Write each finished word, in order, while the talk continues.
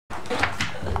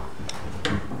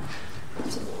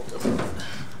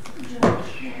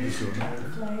Okay,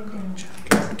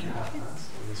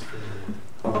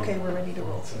 we're ready to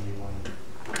roll.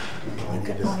 You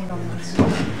could point on this.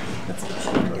 Let's get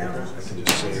started down. I can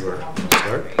just say we're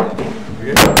start.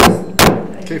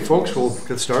 Okay, folks, we'll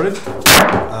get started.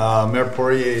 Mayor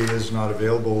Poirier is not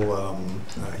available.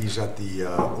 He's at the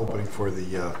opening for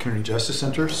the Community Justice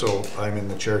Center, so I'm in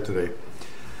the chair today.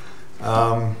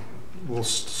 We'll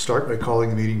start by calling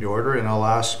the meeting to order, and I'll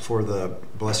ask for the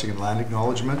blessing and land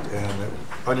acknowledgement. And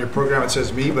on your program it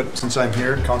says me, but since I'm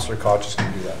here, Councillor Koch is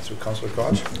going to do that. So Councillor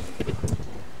Koch.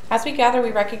 As we gather, we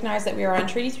recognize that we are on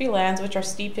Treaty 3 lands which are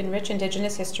steeped in rich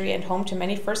Indigenous history and home to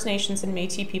many First Nations and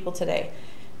Métis people today.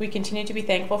 We continue to be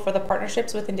thankful for the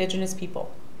partnerships with Indigenous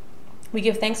people. We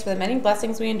give thanks for the many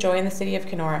blessings we enjoy in the city of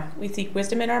Kenora. We seek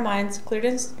wisdom in our minds,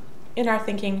 clearness in our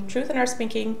thinking, truth in our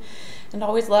speaking, and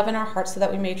always love in our hearts so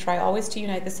that we may try always to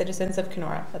unite the citizens of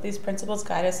Kenora. Let these principles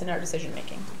guide us in our decision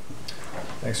making.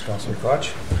 Thanks, Councillor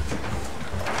Koch.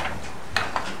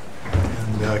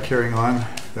 And carrying on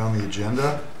down the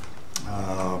agenda,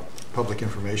 public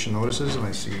information notices, and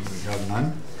I see we have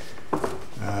none.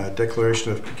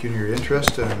 Declaration of pecuniary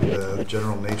interest and the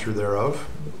general nature thereof.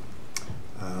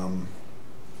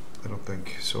 I don't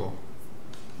think so.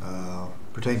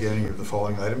 Pertain to any of the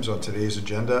following items on today's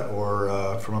agenda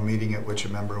or from a meeting at which a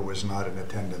member was not in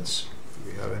attendance.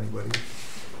 Do we have anybody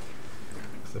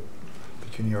with a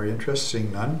pecuniary interest?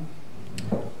 Seeing none,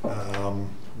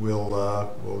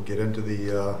 we'll get into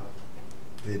the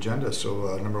agenda.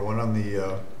 So number one on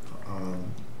the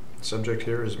subject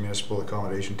here is municipal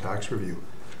accommodation tax review.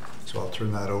 So I'll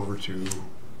turn that over to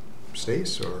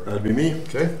Stace. Or that'd be me.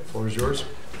 Okay, floor is yours.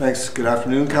 Thanks. Good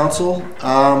afternoon, Council.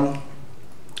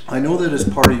 I know that as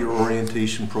part of your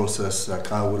orientation process,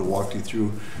 Kyle would have walked you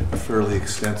through a fairly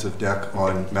extensive deck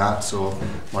on Matt, so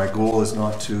my goal is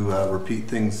not to repeat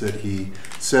things that he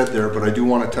said there, but I do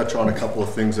want to touch on a couple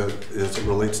of things as it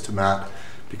relates to Matt,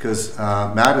 because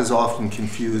Matt is often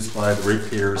confused by the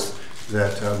ratepayers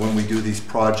that when we do these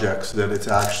projects that it's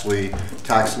actually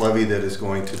tax levy that is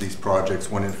going to these projects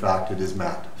when in fact it is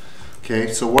Matt.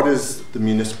 Okay, so what is the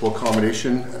municipal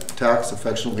accommodation tax,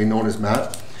 affectionately known as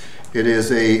MAT? It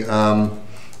is it's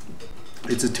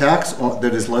a tax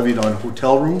that is levied on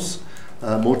hotel rooms,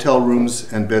 motel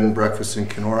rooms, and bed and breakfast in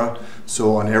Kenora.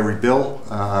 So on every bill,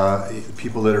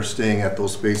 people that are staying at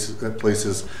those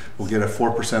places will get a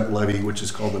 4% levy, which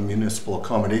is called the municipal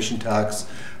accommodation tax.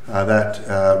 That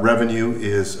revenue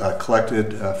is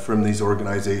collected from these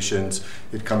organizations.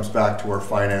 It comes back to our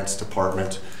finance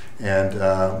department, and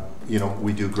you know,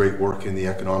 we do great work in the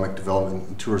economic development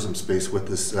and tourism space with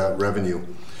this revenue.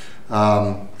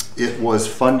 It was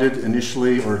funded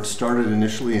initially, or it started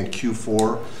initially in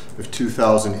Q4 of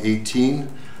 2018,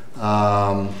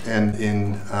 and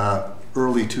in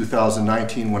early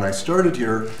 2019 when I started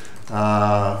here,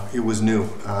 it was new.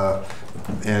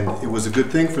 And it was a good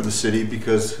thing for the city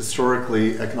because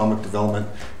historically economic development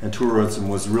and tourism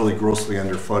was really grossly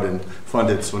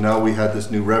underfunded. So now we had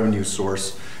this new revenue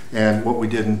source. And what we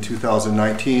did in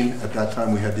 2019, at that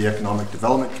time we had the Economic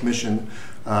Development Commission,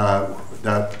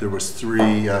 that there was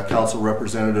 3 council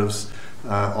representatives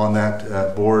on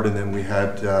that board, and then we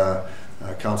had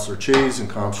Councillor Chase and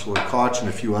Councillor Koch and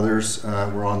a few others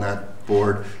were on that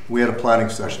board. We had a planning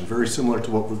session, very similar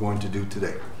to what we're going to do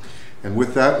today. And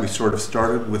with that, we sort of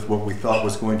started with what we thought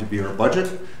was going to be our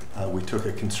budget. We took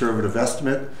a conservative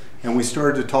estimate, and we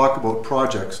started to talk about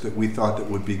projects that we thought that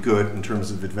would be good in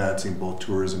terms of advancing both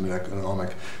tourism and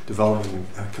economic development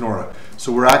in Kenora.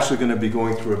 So we're actually going to be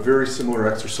going through a very similar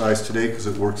exercise today because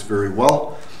it works very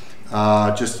well.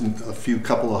 Just a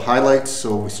couple of highlights.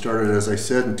 So we started, as I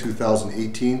said, in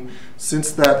 2018.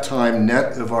 Since that time,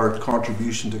 net of our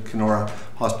contribution to Kenora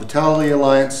Hospitality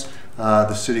Alliance,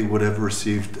 the city would have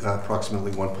received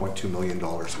approximately $1.2 million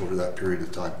over that period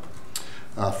of time.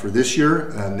 For this year,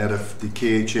 net of the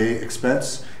KHA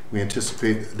expense, we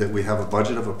anticipate that we have a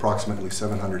budget of approximately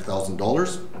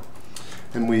 $700,000.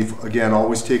 And we've, again,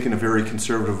 always taken a very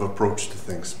conservative approach to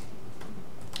things.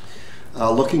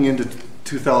 Looking into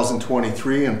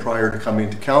 2023 and prior to coming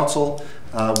to council,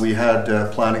 we had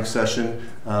a planning session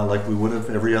like we would have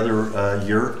every other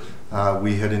year.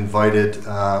 We had invited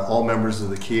all members of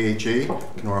the KHA,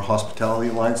 Kenora Hospitality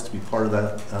Alliance, to be part of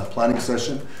that planning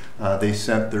session. They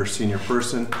sent their senior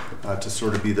person to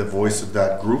sort of be the voice of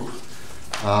that group.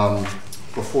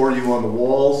 Before you on the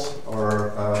walls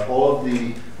are all of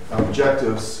the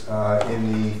objectives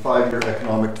in the 5-year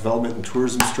economic development and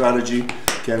tourism strategy.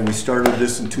 Again, we started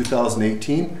this in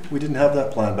 2018. We didn't have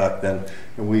that plan back then,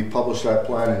 and we published that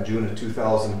plan in June of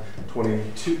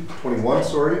 2021.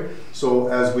 So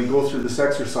as we go through this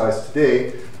exercise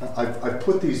today, I've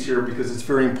put these here because it's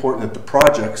very important that the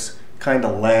projects kind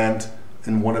of land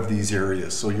in one of these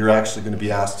areas. So you're actually going to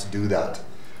be asked to do that.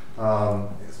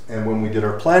 And when we did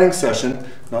our planning session,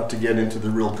 not to get into the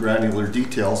real granular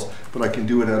details, but I can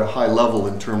do it at a high level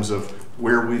in terms of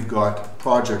where we've got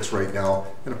projects right now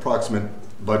and approximate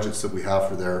budgets that we have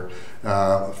for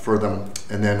them.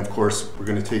 And then of course, we're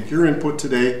going to take your input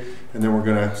today, and then we're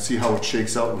going to see how it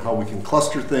shakes out and how we can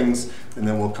cluster things. And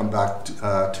then we'll come back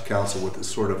to council with this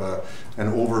sort of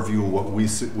an overview of what we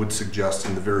would suggest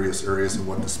in the various areas and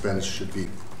what the spend should be.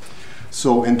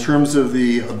 So in terms of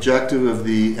the objective of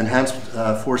the enhanced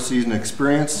four-season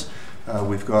experience,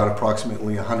 we've got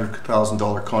approximately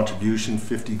 $100,000 contribution,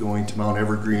 50 going to Mount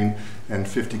Evergreen and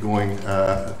 50 going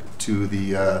to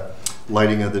the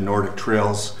lighting of the Nordic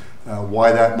Trails.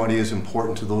 Why that money is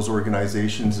important to those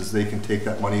organizations is they can take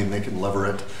that money and they can lever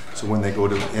it. So when they go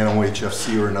to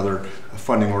NOHFC or another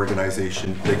funding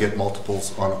organization, they get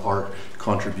multiples on our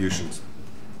contributions.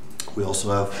 We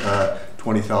also have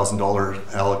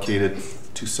 $20,000 allocated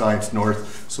to Science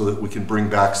North so that we can bring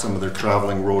back some of their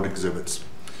traveling road exhibits.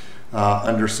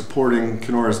 Under supporting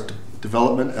Kenora's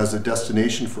development as a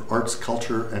destination for arts,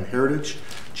 culture, and heritage,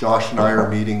 Josh and I are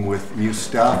meeting with Muse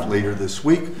staff later this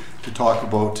week to talk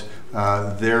about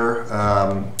their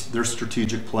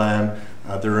strategic plan,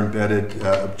 their embedded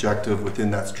objective within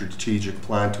that strategic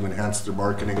plan to enhance their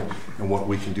marketing and what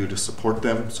we can do to support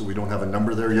them. So we don't have a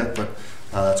number there yet, but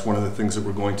that's one of the things that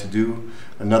we're going to do.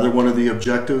 Another one of the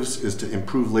objectives is to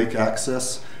improve lake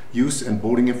access, use, and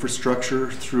boating infrastructure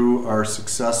through our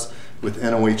success with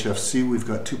NOHFC. We've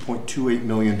got $2.28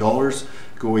 million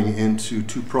going into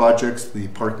 2 projects, the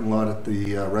parking lot at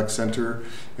the rec center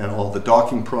and all the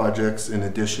docking projects. In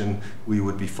addition, we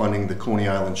would be funding the Coney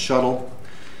Island shuttle.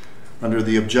 Under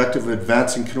the objective of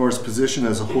advancing Kenora's position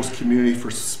as a host community for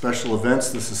special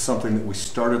events, this is something that we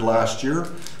started last year.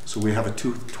 So we have a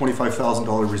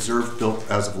 $25,000 reserve built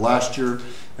as of last year,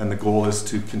 and the goal is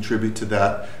to contribute to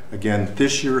that again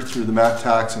this year through the MAT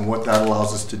tax. And what that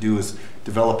allows us to do is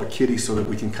develop a kitty so that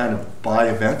we can kind of buy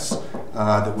events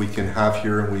that we can have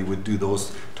here, and we would do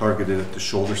those targeted at the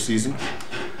shoulder season.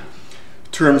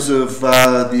 In terms of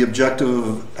the objective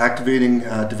of activating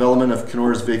development of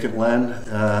Kenora's vacant land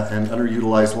and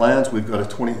underutilized lands, we've got a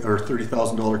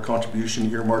 $30,000 contribution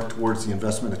earmarked towards the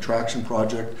investment attraction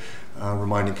project.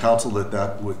 Reminding council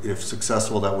that would, if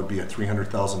successful, that would be a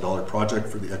 $300,000 project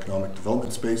for the economic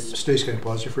development space. Stace, can I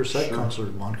pause you for a sec? Sure. Councillor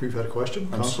Moncrief had a question.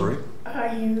 I'm sorry.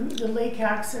 The lake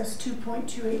access,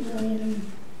 2.28 million.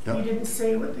 Yep. You didn't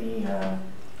say what the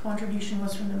contribution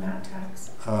was from the MAT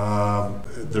tax.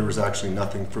 There was actually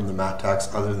nothing from the MAT tax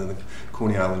other than the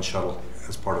Coney Island shuttle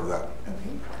as part of that.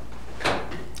 Okay.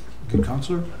 Good,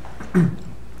 Councillor.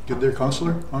 Good there,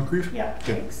 Councillor Moncrief? Yeah,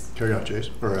 thanks. Carry on,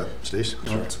 Jace, or Stace.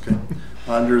 No, that's okay.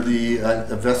 Under the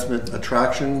investment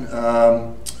attraction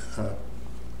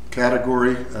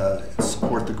category,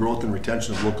 support the growth and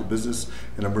retention of local business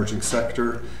and emerging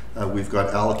sector. We've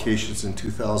got allocations in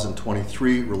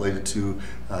 2023 related to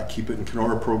Keep It in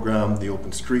Kenora program, the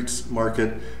Open Streets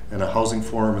Market, and a housing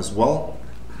forum as well.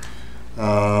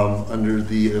 Under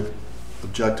the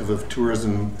objective of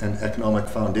tourism and economic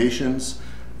foundations,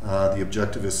 the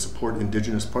objective is support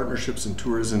Indigenous partnerships in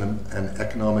tourism and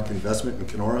economic investment in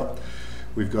Kenora.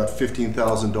 We've got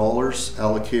 $15,000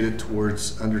 allocated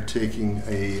towards undertaking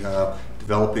a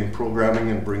developing programming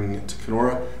and bringing it to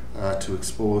Kenora to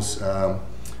expose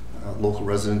local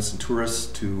residents and tourists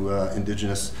to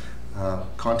Indigenous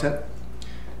content.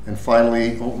 And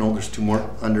finally, oh no, there's 2 more.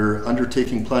 Under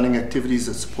undertaking planning activities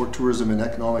that support tourism and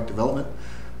economic development,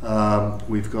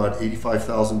 we've got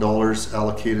 $85,000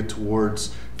 allocated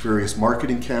towards various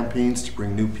marketing campaigns to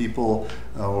bring new people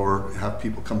or have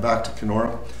people come back to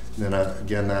Kenora. And then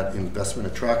again, that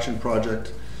investment attraction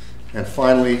project. And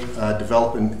finally,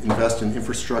 develop and invest in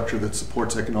infrastructure that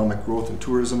supports economic growth and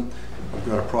tourism. We've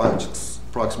got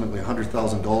approximately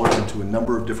 $100,000 into a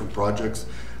number of different projects,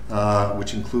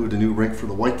 which include a new rink for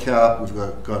the Whitecap. We've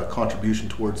got a contribution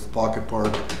towards the Pocket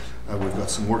Park. We've got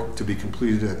some work to be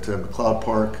completed at McLeod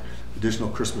Park, additional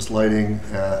Christmas lighting,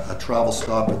 a travel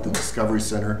stop at the Discovery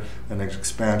Center, and an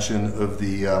expansion of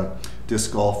the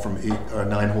disc golf from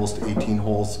 9 holes to 18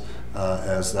 holes,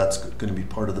 as that's going to be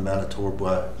part of the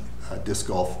Manitoba disc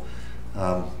golf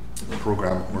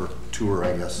program or tour,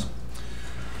 I guess.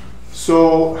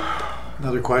 So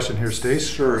Another question here, Stace.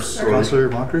 Sure. Councillor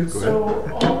Moncrief, go ahead.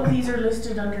 So all of these are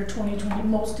listed under 2020,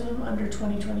 most of them under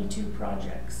 2022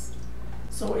 projects.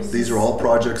 So is These this, are all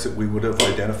projects that we would have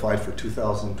identified for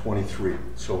 2023.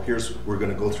 So we're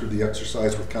going to go through the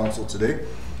exercise with council today.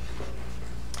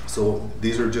 So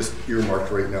these are just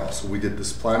earmarked right now. So we did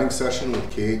this planning session with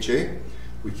KHA.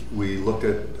 We looked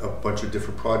at a bunch of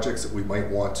different projects that we might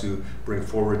want to bring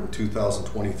forward in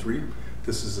 2023.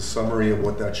 This is a summary of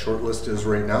what that short list is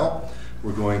right now.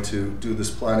 We're going to do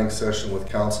this planning session with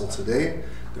council today.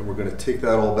 Then we're going to take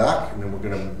that all back, and then we're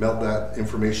going to meld that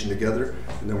information together,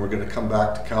 and then we're going to come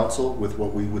back to council with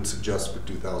what we would suggest for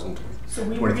 2020. so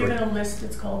we were given a list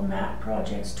that's called MAP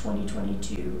Projects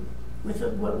 2022 with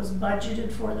what was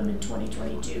budgeted for them in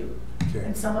 2022. Okay.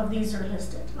 And some of these are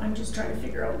listed. I'm just trying to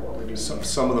figure out what we're doing.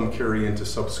 Some of them carry into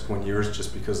subsequent years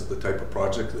just because of the type of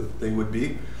project that they would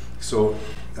be. So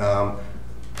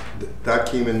that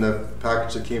came in the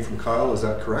package that came from Kyle, is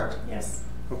that correct? Yes.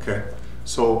 Okay.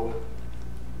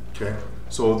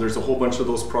 So there's a whole bunch of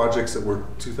those projects that were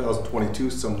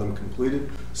 2022, some of them completed,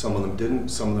 some of them didn't,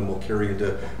 some of them will carry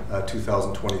into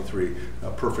 2023. A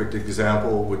perfect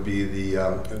example would be the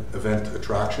event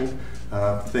attraction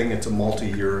thing. It's a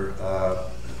multi-year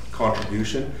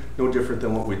contribution, no different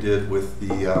than what we did with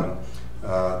the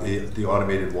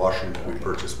automated washroom that we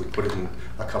purchased. We put it in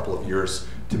a couple of years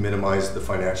to minimize the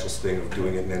financial sting of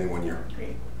doing it in any one year.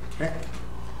 Great. Okay.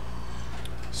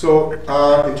 So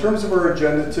in terms of our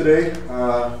agenda today,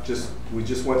 we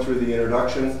just went through the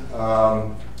introduction,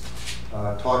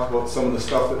 talked about some of the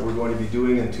stuff that we're going to be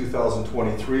doing in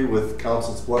 2023 with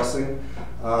council's blessing.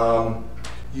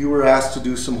 You were asked to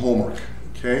do some homework,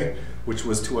 okay, which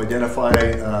was to identify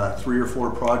 3 or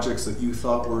 4 projects that you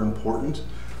thought were important.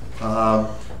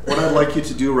 What I'd like you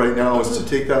to do right now is to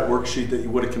take that worksheet that you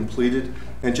would have completed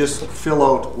and just fill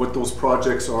out what those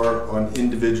projects are on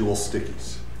individual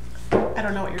stickies. I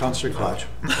don't know what you're Councillor talking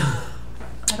Clutch. about.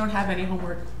 I don't have any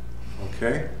homework.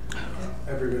 Okay?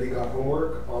 Everybody got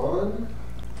homework on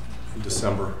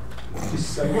December.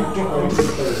 December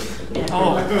 23rd.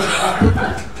 Oh.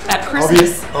 At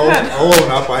Christmas. I'll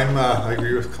own up. I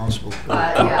agree with Councillor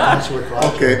Clutch.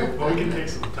 Okay. Well, we can take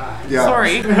some time. Yeah.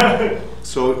 Sorry.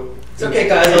 So It's okay,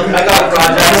 guys. I got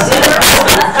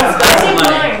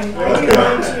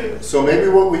projects. So maybe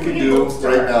what we can do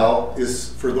right now is,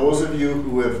 for those of you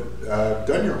who have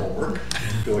done your homework, I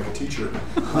feel like a teacher,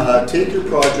 take your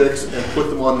projects and put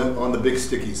them on the big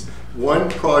stickies. 1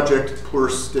 project per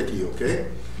sticky, okay?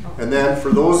 And then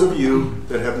for those of you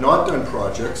that have not done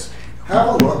projects,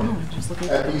 have a look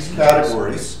at these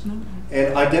categories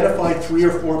and identify 3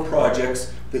 or 4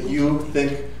 projects that you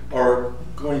think are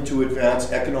going to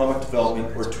advance economic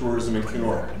development or tourism in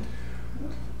Kenora.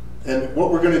 And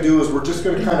what we're going to do is we're just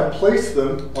going to kind of place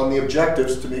them on the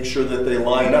objectives to make sure that they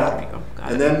line up.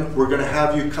 And then we're going to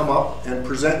have you come up and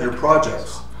present your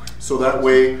projects. So that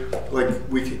way, like,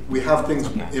 we have things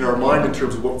in our mind in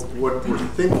terms of what we're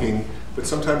thinking, but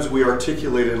sometimes we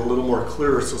articulate it a little more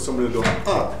clearer so somebody will go,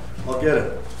 I'll get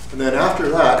it. And then after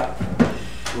that,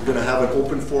 we're going to have an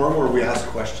open forum where we ask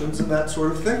questions and that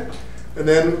sort of thing. And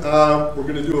then we're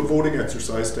going to do a voting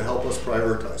exercise to help us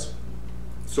prioritize.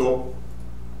 So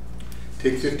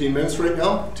take 15 minutes right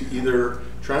now to either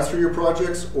transfer your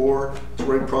projects or to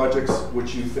write projects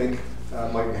which you think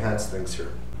might enhance things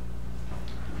here.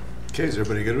 Okay, is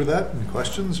everybody good with that? Any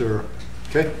questions or?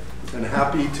 Okay. And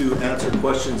happy to answer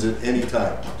questions at any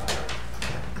time.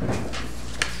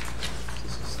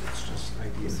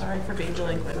 Sorry for being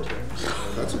delinquent.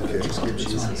 That's okay. Just give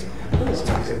Jesus.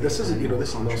 This isn't,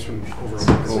 this email's from over a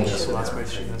month ago, so that's why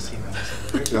she doesn't see that.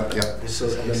 Yeah. So,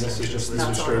 and then this is just, these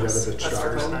are straight out of the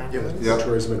charters. Yeah.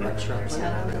 Tourism and rec shops.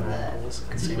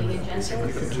 You can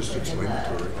just explain it to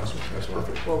her. That's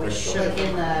perfect. Well, we should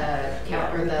in the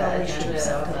calendar, the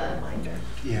agenda of the.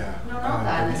 Yeah. No, not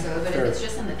that necessarily, but if it's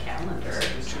just in the calendar.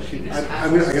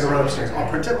 I'm gonna run upstairs. I'll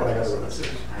print it, but I gotta run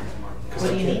upstairs. What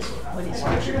do you need? What is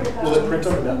it? Will it print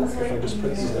on the network if I just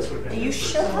print this? You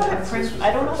should have it print.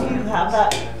 I don't know if you have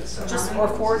that. Just or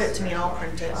forward it to me and I'll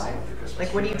print it.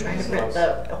 Like, what are you trying to print?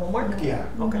 The homework? Yeah.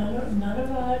 Okay. None of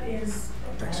that is.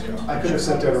 I could have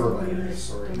sent out a reminder.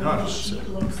 Sorry. No,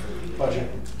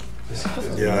 Budget.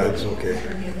 yeah, it's okay.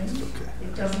 It's okay.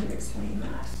 It doesn't explain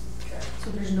that. So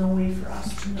there's no way for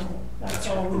us to know. That's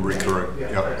all we're Recurring.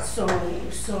 Yeah. So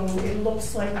it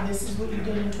looks like this is what you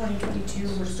did in 2022.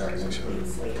 We're starting with clean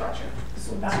slate.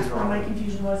 So that's where my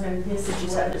confusion was, and this Did you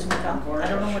is say what this is one down? for. I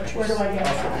don't know what Where do I get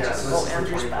that? Yeah, so Oh, this is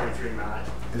Andrew's the back. 2023 map.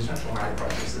 Is Central Mine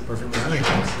projects. Perfect timing.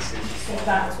 So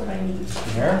that's what I need.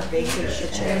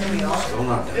 Vacation share, we all.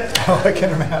 Oh, I can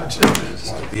imagine.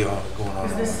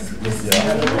 Because this is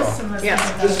this unless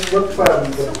Yes. there's Just look for the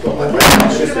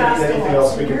I should have asked a anything lot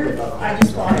else we can sooner. put that I on.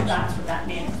 just thought that's what that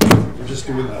meant. We're just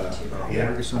doing the. Yeah.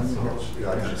 I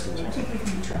think we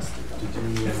can be trusted.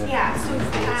 Yeah,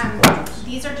 so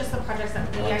these are just the projects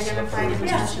that we identified in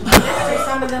relation to this, so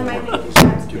some of them might make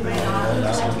sense, they might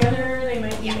not. Together, they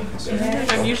might be.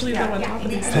 I'm usually the one talking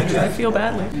these things. I feel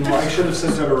badly. No, I should have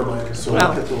sent out a reminder, so Well.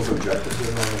 look at those objectives that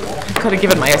are on the wall. Could have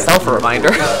given myself a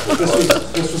reminder.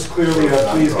 This was clearly a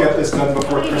please get this done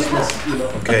before Christmas, you know.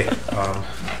 Okay. I'll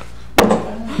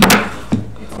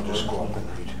just go up and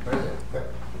read.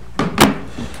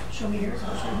 Show me yours,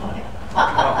 I'll show you mine.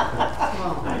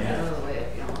 Well, I don't know the way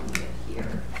if you don't want to get here.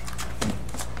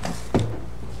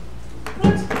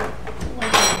 What?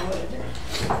 Like I would.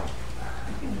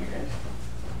 I can hear it.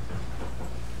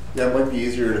 Yeah, it might be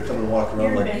easier to come and walk around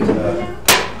You're like in bed.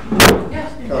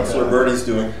 Councillor Birdie's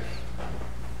doing.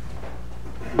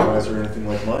 You guys are anything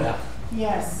like mine?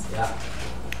 Yes.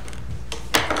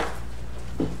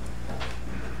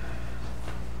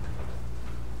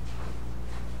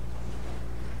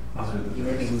 You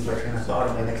made me lose my train of thought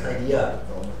of my next idea.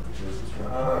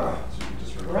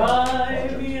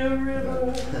 Cry me a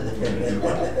river.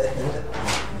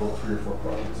 About 3 or 4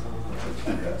 projects.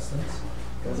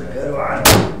 That was a good one.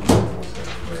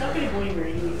 It's not gonna go anywhere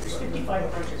anyway. There's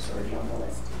 55 projects already on the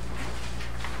list.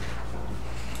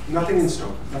 Nothing in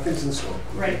stone, nothing's in stone.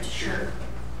 Right, sure.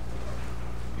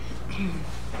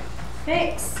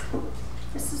 Thanks.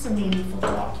 This is a meaningful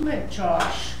document,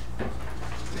 Josh.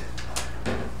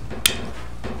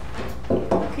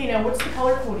 Okay, now what's the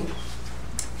color coding?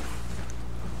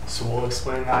 So we'll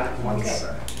explain that once,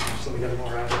 Okay. so we get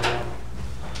more out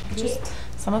of it.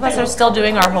 Some of us are still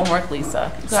doing our homework,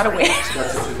 Lisa. You gotta wait.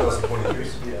 That's in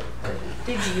 2023.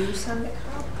 Did you send it,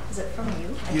 Carl? Is it from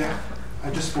you? Yeah, I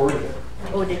just forwarded it.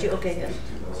 Oh, did you? Okay, good.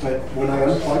 But when I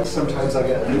unplug, sometimes I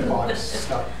get new box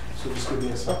stuff, so just give me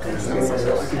a second. Okay.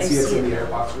 Anyway, I can I see it's see in it. the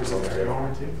airbox, or is it there?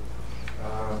 I'm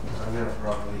gonna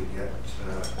probably get,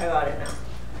 I got it now.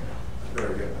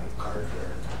 better get my card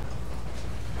there.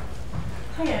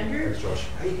 Hi, Andrew. Thanks, Josh.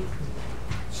 Hey,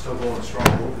 still going strong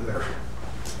over there.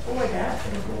 Oh, my God.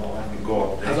 It'll go all I can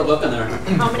go up How's there. it looking there?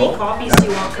 How many copies do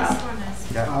you want, Carl? This one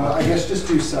is, I guess just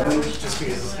do 7, just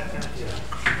because, yeah.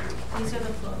 these are the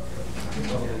flow.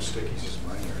 Stickies is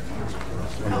mine here.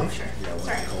 Oh, sure,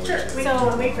 sorry. Sure. We don't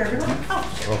want to wait for everyone? Oh,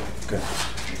 Oh, good.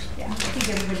 yeah. I think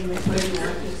everybody went where you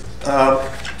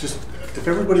want. Just, if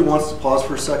everybody wants to pause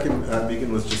for a second,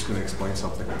 Megan was just going to explain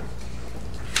something.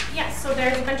 Yes, so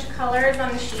there's a bunch of colors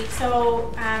on the sheet.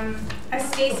 So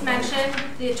as Stace mentioned,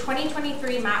 the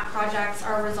 2023 map projects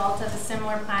are a result of a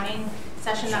similar planning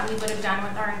session that we would have done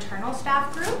with our internal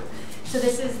staff group. So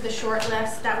this is the short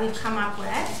list that we've come up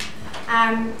with.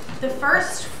 The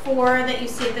first 4 that you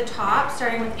see at the top,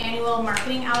 starting with annual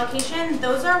marketing allocation,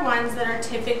 those are ones that are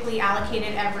typically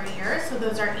allocated every year. So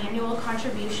those are annual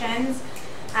contributions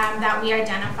that we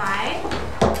identify.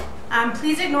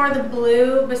 Please ignore the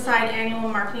blue beside annual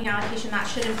marketing allocation. That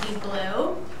shouldn't be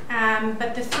blue.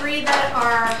 But the 3 that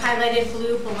are highlighted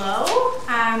blue below,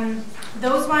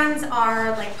 those ones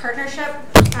are like partnership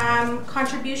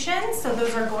contributions. So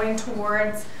those are going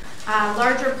towards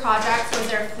larger projects.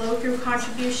 Those are flow-through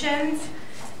contributions.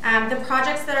 The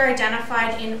projects that are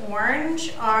identified in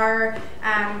orange are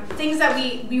things that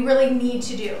we really need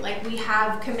to do. Like we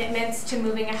have commitments to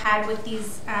moving ahead with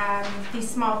these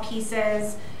small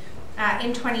pieces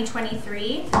in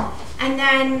 2023. And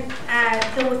then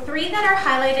the 3 that are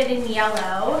highlighted in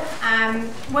yellow,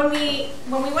 when we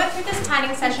went through this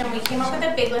planning session, we came up with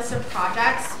a big list of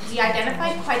projects. We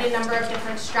identified quite a number of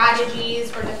different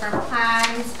strategies or different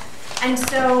plans. And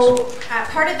so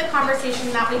part of the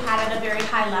conversation that we had at a very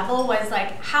high level was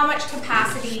like, how much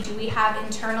capacity do we have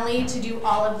internally to do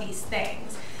all of these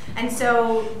things? And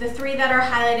so the 3 that are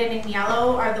highlighted in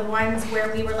yellow are the ones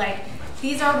where we were like,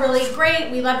 these are really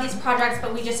great, we love these projects,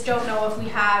 but we just don't know if we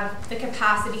have the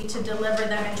capacity to deliver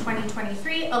them in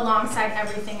 2023 alongside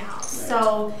everything else. Right.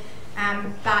 So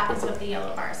that is what the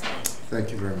yellow bars mean.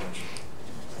 Thank you very much.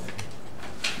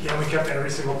 Yeah, we kept every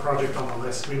single project on the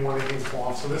list. We didn't want anything to fall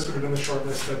off. So this would have been the short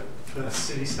list that the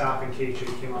city staff and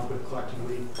KJ came up with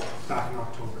collectively back in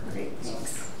October. Great,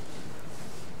 thanks.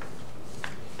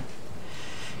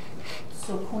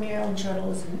 So Coney Island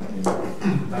Shuttle is in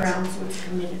brown, so it's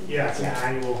committed. Yeah, it's an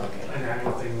annual. Okay. An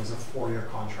annual thing was a 4-year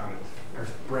contract.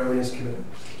 Brown is committed.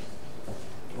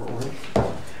 Or orange?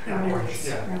 Yeah, orange,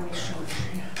 yeah. Really short.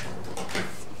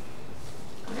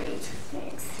 Great,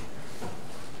 thanks.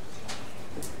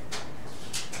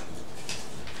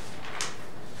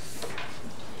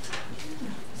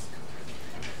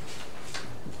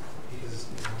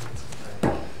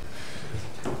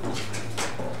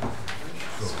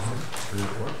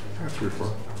 Three or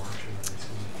four.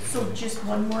 So just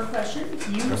one more question.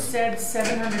 You said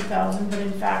 700,000, but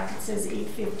in fact it says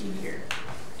 850 here.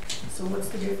 So what's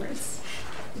the difference?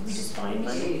 Did we just find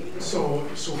money? So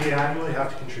we annually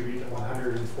have to contribute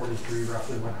 143,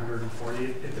 roughly 140.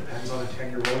 It depends on a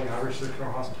 10-year rolling average to the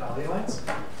Kenora Hospitality Alliance.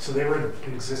 So they were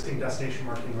an existing destination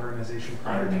marketing organization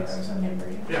prior to us. I remember.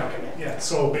 Yeah.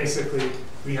 So basically,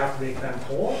 we have to make them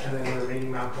whole, and then the remaining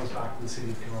amount comes back to the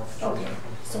city of Kenora. Okay.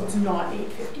 So it's not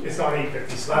 850. It's not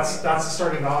 850. So that's the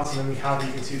starting balance, and then we have,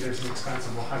 you can see there's an expense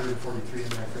of 143 in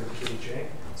there for the KHA.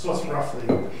 So it's roughly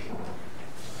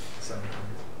 700.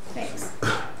 Thanks.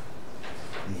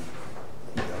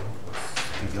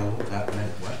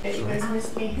 What? You guys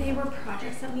missed me. They were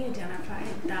projects that we identified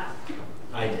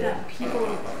that people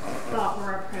thought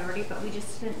were a priority, but we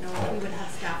just didn't know if we would have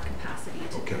staff capacity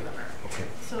to deliver. Okay.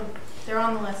 So they're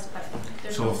on the list, but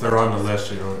there's So no if they're on the list,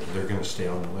 they're going to stay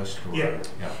on the list? Or? Yeah.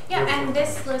 Yeah, and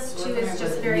this list too is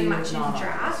just very much in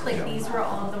draft. Like these were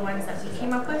all of the ones that we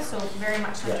came up with, so very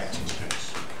much subject to change.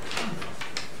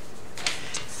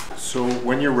 So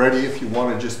when you're ready, if you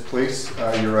want to just place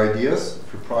your ideas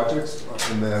for projects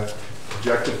in the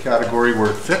objective category where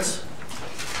it fits.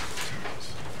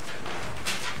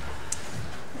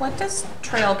 What does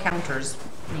trail counters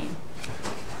mean?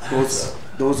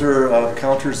 Those are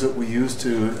counters that we use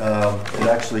to, it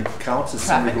actually counts as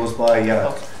somebody goes by,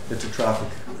 it's a traffic.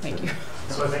 Thank you.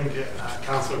 So I think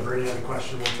Councilor Brady had a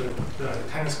question about the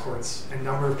tennis courts and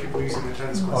number of people using the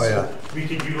tennis courts. Oh, yeah. So we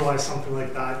could utilize something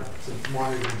like that to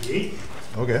monitor the gate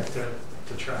Okay.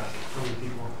 to track how many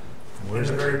people. Where's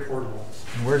They're it? very portable.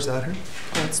 Where's that here?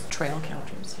 Oh, it's trail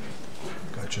counters.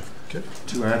 Gotcha. Good.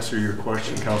 To answer your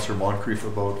question, Councillor Moncrief,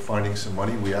 about finding some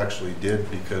money, we actually did,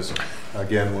 because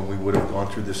again, when we would have gone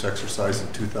through this exercise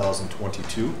in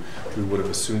 2022, we would have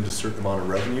assumed a certain amount of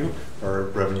revenue. Our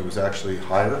revenue was actually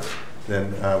higher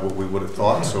than what we would have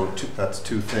thought. So that's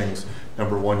two things.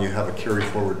 Number one, you have a carry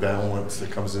forward balance that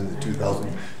comes into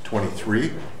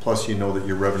 2023, plus you know that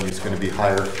your revenue is going to be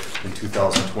higher in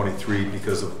 2023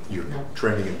 because of your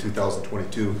trending in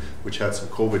 2022, which had some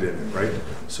COVID in it, right?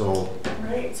 So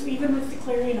Right, so even with the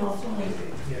clearing off the lake.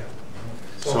 Yeah.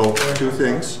 So two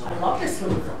things. I love this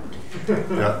little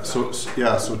fund.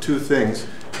 So two things.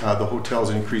 The hotels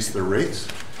increased their rates,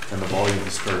 and the volume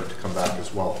has started to come back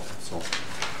as well. So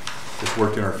it's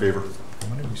worked in our favor. How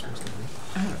many are we supposed to do?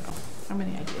 I don't know. How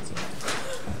many ideas you have?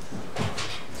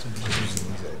 So we're just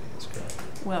using these ideas, correct?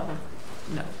 Well,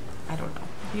 no, I don't know.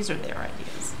 These are their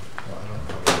ideas. Well, I don't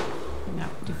know. No,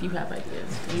 if you have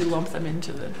ideas, you lump them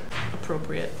into the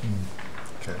appropriate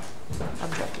Okay.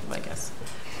 objective, I guess.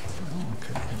 Oh,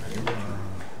 okay.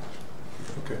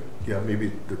 Okay. Yeah,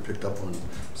 maybe they're picked up on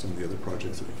some of the other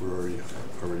projects that were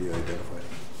already identified.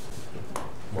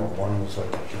 Well, one was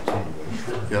like a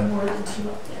continuation. Yeah. More than two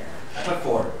up there. I put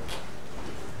 4.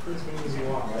 As many as you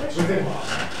want. No, I'm getting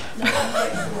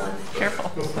one. Careful.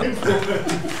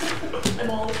 I'm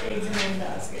all the eggs in one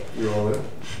basket. You're all in?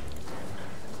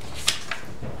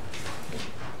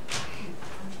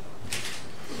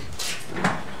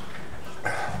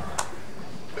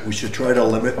 We should try to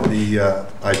limit the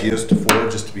ideas to 4,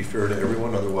 just to be fair to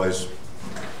everyone. Otherwise,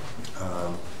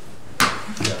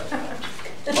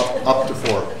 up to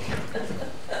 4.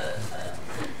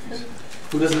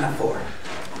 Who doesn't have 4?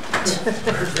 It's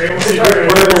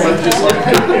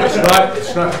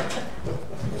not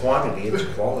quantity, it's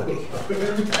quality.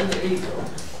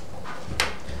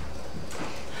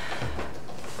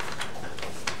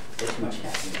 There's much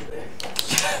happening today.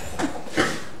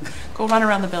 Go run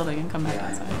around the building and come back Yeah, I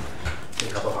inside. know. Take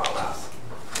a couple of hot laughs.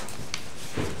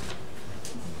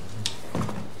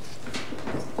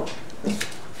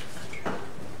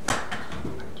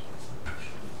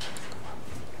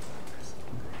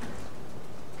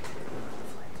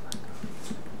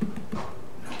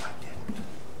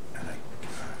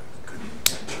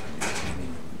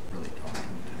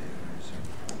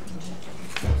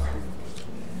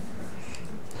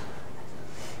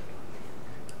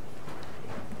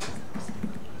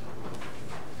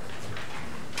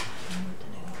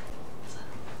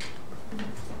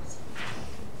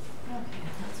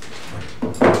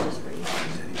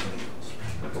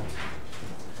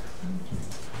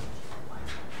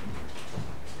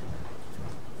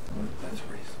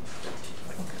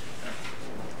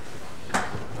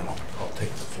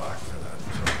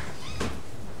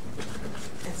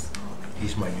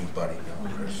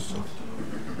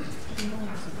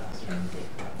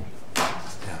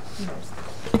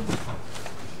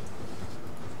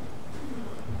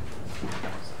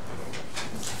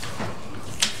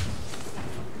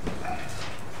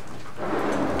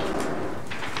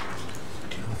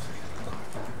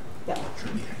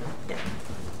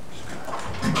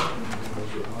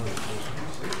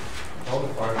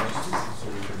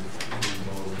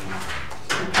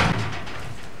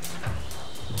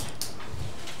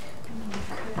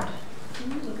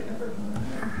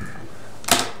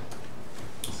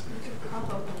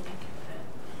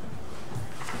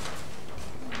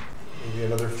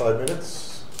 another 5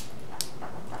 minutes?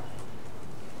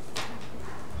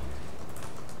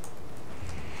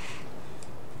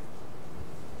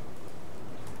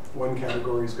 One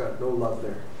category's got no love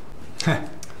there. I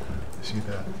see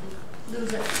that.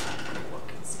 Lose it.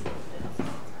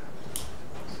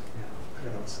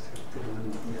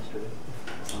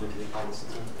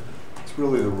 It's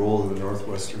really the role of the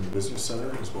Northwestern Business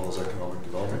Center as well as economic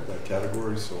development, that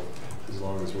category, so as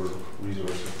long as we're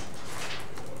resourcing.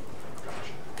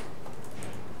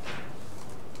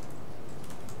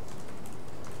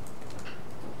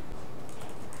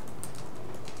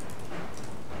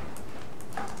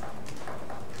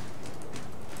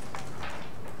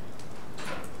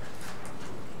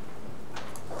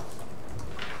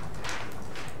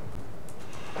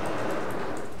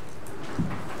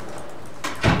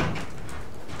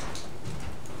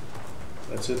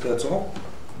 That's it, that's all?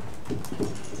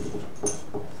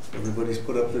 Everybody's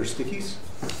put up their stickies?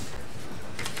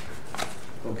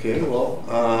 Okay,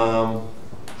 well,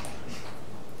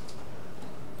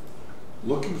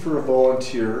 looking for a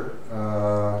volunteer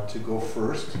to go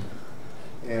first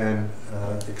and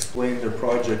explain their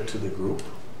project to the group.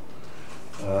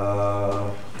 And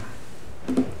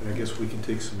I guess we can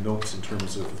take some notes in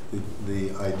terms of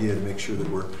the idea to make sure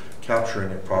that we're capturing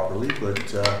it properly,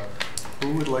 but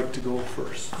who would like to go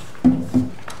first?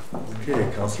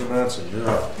 Okay, Councillor Manson, you're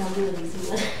up. I'll do an easy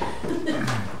one.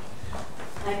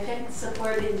 I picked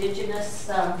support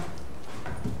Indigenous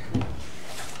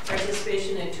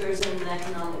participation in tourism and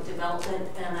economic development,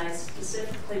 and I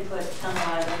specifically put Tunnel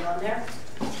Island on there.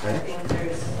 Okay. I think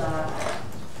there's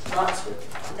lots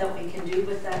that we can do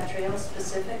with that trail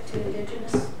specific to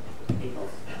Indigenous people.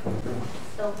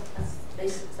 So that's the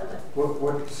basics of it.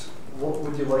 What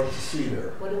would you like to see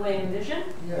there? What do I envision?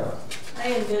 Yeah.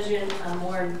 I envision a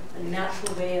more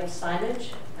natural way of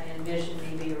signage. I envision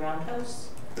maybe a roundhouse.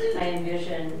 I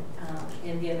envision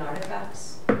Indian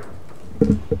artifacts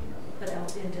put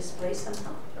out in display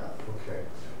somehow. Okay.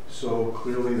 So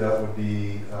clearly that would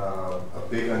be a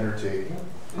big undertaking.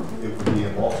 Mm-hmm. It would be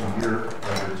a multi-year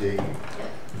undertaking.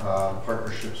 Yeah.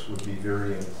 Partnerships would be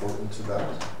very important to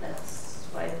that. That's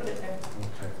why I put it there.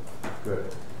 Okay,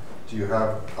 good. Do you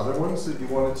have other ones that you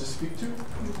wanted to speak to?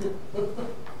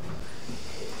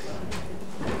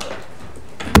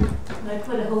 I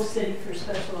put a host city for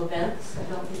special events. I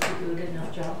don't think we do a good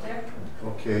enough job there.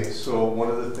 Okay, so one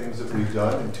of the things that we've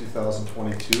done in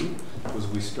 2022 was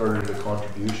we started a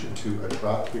contribution to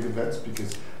attract big events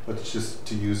because, let's just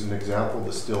to use an example,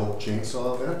 the Still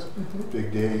Chainsaw event,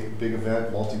 big day, big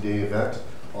event, multi-day event,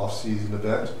 off-season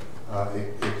event.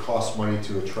 It costs money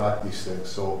to attract these things.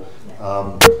 So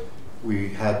we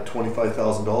had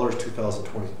 $25,000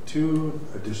 2022,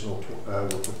 additional, we're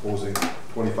proposing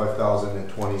 $25,000 in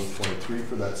 2023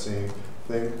 for that same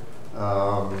thing.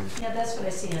 Yeah, that's what I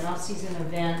see, an off-season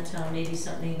event, maybe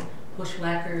something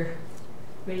bushwhacker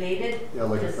related. Yeah,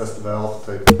 like a festival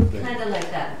type thing. Kind of like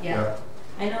that, yeah.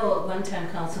 I know at one time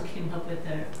council came up with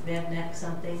a redneck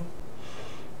something,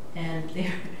 and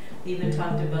they even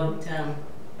talked about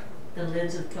the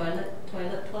lids of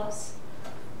toilet fluffs.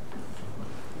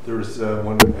 There was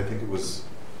one, I think it was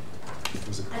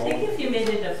it called? I think if you made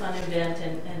it a fun event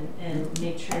and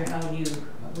made sure how you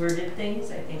worded things,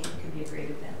 I think it could be a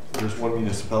great event. There's one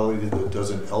municipality that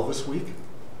does an Elvis week,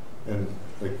 and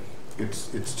like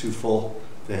it's too full.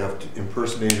 They have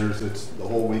impersonators. It's the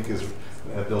whole week is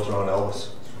built around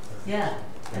Elvis. Yeah,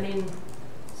 I mean,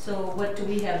 so what do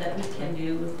we have that we can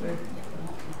do if we're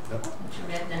bunch of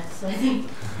rednecks?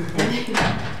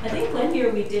 I think one year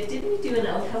we didn't we do an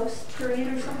outhouse parade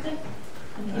or something?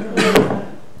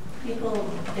 People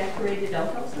decorated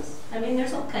outhouses. I mean,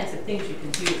 there's all kinds of things you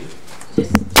can do.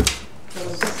 Just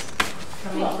those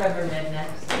coming from our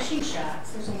rednecks. Fishing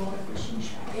shacks. There's a lot of fishing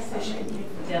shacks. Yeah, fishing.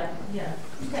 Yeah.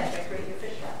 You gotta decorate your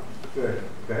fish shack. Good.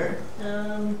 Okay.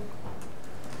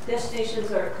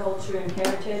 Destinations are culture and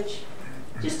heritage.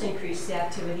 Just increase the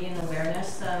activity and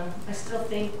awareness. I still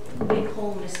think big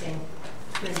hole missing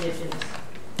for Indigenous.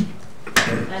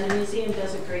 And the museum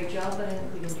does a great job, but I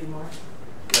think we can do more.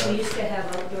 We used to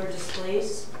have outdoor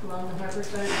displays along the harbor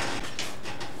front. I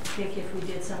think if we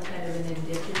did some kind of an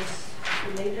Indigenous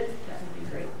related, that would be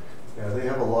great. Yeah, they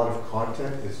have a lot of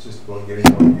content. It's just about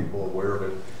getting more people aware of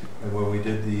it. And when we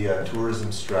did the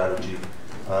tourism strategy,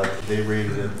 they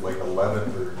rated it like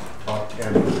 11 or top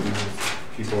 10 of the reasons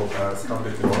people come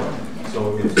to Kenora.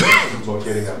 So it's about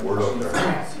getting that word out there.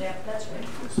 Yeah, that's right.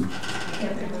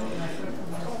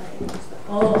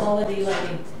 Oh, holiday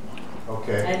lighting.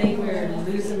 Okay. I think we're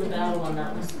losing the battle on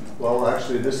that one. Well,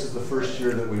 actually, this is the first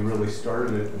year that we really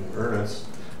started it in earnest.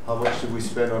 How much did we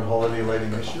spend on holiday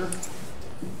lighting this year?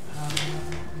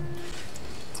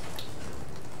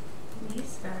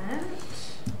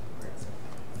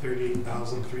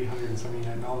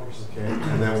 $3,379. Okay,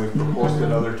 and then we proposed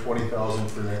another 20,000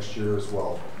 for next year as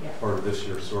well, Yeah. or this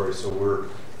year, sorry. So we're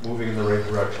moving in the right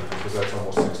direction because that's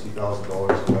almost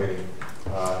 $60,000 in lighting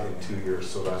in 2 years.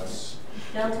 So that's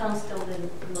Downtown still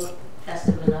didn't look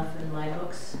festive enough in my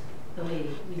books, the way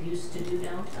we used to do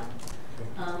downtown.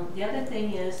 The other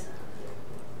thing is,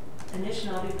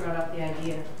 Anishinaabe brought up the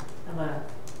idea of a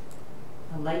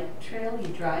light trail you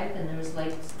drive and there's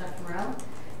light stuff around.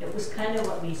 It was kind of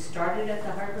what we started at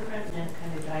the harbor front and then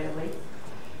kind of died away.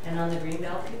 And on the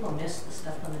Greenbelt, people miss the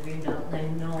stuff on the Greenbelt, and I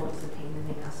know it's a pain in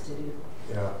the ass to do.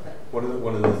 yeah.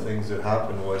 One of the things that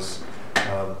happened was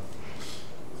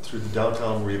through the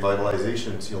downtown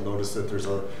revitalizations, you'll notice that there's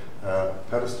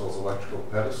pedestals, electrical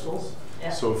pedestals.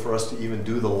 Yeah. So for us to even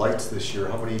do the lights this year,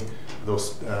 how many of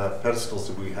those pedestals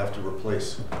did we have to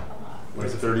replace? Like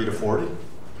 30 to 40?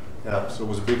 Yeah, so it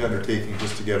was a big undertaking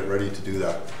just to get it ready to do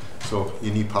that. So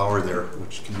you need power there,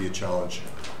 which can be a challenge.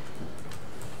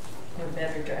 They're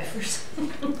better drivers.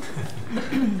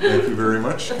 Thank you very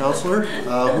much, Councillor.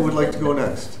 Who would like to go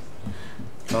next?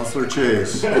 Councillor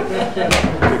Chase. Go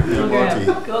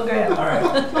Graham. All right.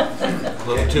 A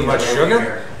little too much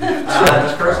sugar?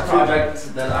 The first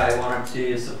project that I wanted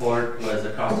to support was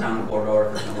a crosstown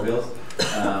corridor for snowmobiles.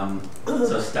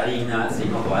 So studying that, seeing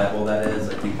how viable that is,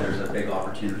 I think there's a big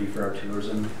opportunity for our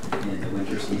tourism in the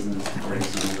winter seasons to bring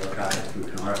snowmobile traffic through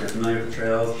Kenora. If you're familiar with the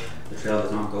trail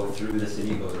does not go through the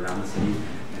city, it goes around the city,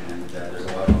 and there's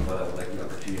a lot of people that would like the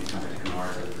opportunity to come to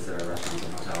Kenora to visit our restaurants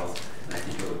and hotels, and I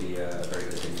think it would be a very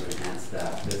good thing to enhance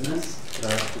that business. Can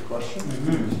I ask a question?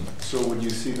 Mm-hmm. So would you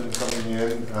see them coming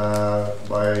in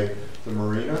by the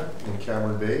marina in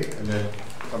Cameron Bay and then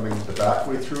coming the back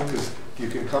way through? Because you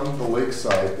can come to the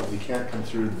lakeside, but you can't come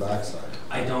through the backside.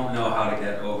 I don't know how to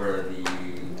get over the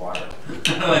water.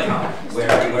 Like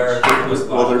where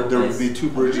well, there would be 2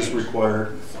 bridges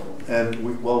required, and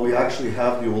we actually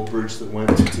have the old bridge that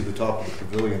went to the top of the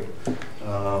pavilion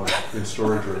in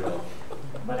storage right now.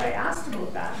 But I asked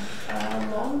about that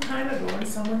a long time ago, and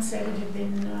someone said it had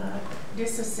been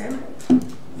disassembled.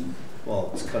 Well,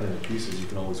 it's cut into pieces. You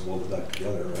can always weld it back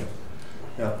together, right?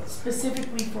 Yeah.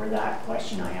 Specifically for that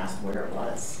question, I asked where it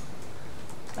was.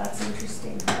 That's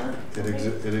interesting, huh?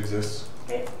 It exists.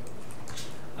 Okay.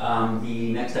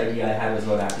 The next idea I had was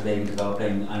about activating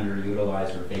developing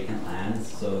underutilized or vacant lands.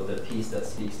 So the piece that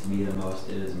speaks to me the most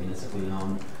is municipally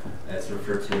owned. It's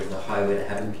referred to as the Highway to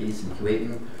Heaven piece in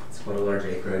Kuwaitan. It's quite a large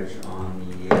acreage on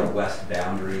the west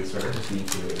boundary, sort of between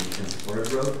Kuwaitan and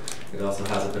Forest Road. It also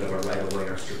has a bit of a right-of-way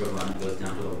or strip of land that goes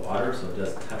down to the water, so it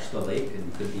does touch the lake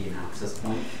and could be an access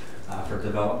point for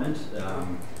development.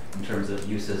 In terms of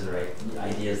uses or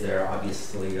ideas there,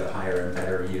 obviously a higher and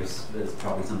better use is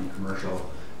probably something commercial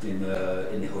in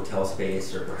the hotel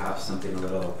space, or perhaps something a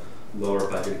little lower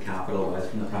budget capital-wise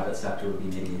from the private sector would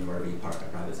be maybe an RV park, a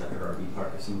private sector RV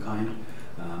park of some kind.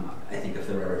 I think if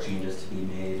there were ever changes to be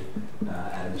made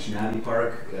at Anishinaabe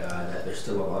Park, that there's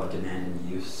still a lot of demand and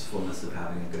usefulness of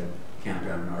having a good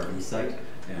campground and RV site,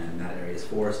 and that area is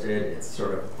forested. It's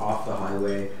sort of off the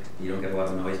highway. You don't get a lot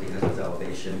of noise because of its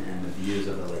elevation, and the views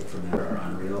of the lake from there are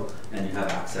unreal. And you have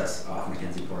access off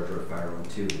Mackenzie Portage Road Fire Road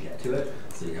 2 to get to it,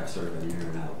 so you have sort of an in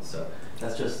and out. So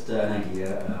that's just an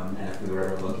idea, and if we were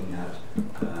ever looking at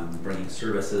bringing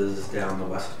services down the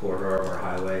west corridor of our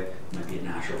highway, it might be a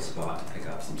natural spot to pick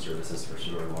up some services for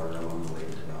sewer and water along the way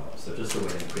to develop. So just a way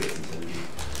to create some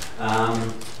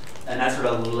synergy. And that sort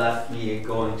of left me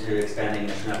going to expanding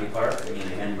Anishinaabe Park. I mean,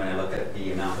 again, when I look at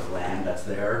the amount of land that's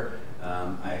there,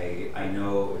 I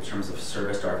know in terms of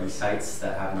serviced RV sites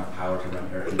that have enough power to run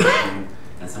air conditioning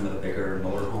and some of the bigger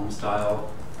motorhome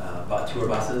style tour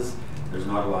buses, there's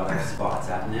not a lot of spots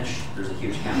at Nish. There's a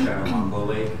huge campground along Bow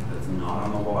Lake that's not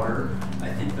on the water. I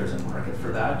think there's a market for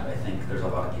that. I think there's a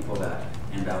lot of people that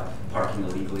end up parking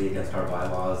illegally against our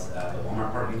bylaws at the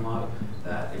Walmart parking lot,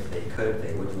 that if they could,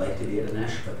 they would like to be at a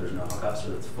Nish, but there's no hookups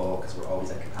or it's full because we're always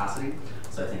at capacity.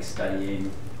 So I think studying,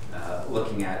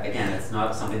 looking at, again, it's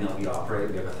not something that we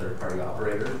operate, we have a third-party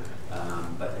operator,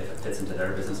 but if it fits into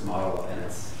their business model and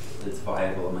it's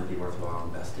viable, it might be worthwhile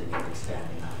investing in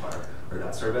expanding that part or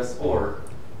that service, or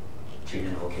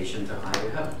changing the location to Highway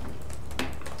to Heaven.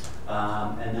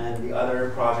 And then the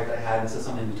other project I had, this is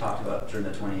something we talked about during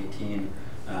the 2018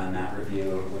 NAT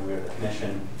review when we were at the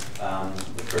commission,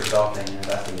 for developing and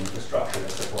investing in infrastructure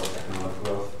that supports economic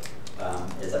growth,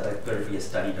 is that there would be a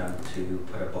study done to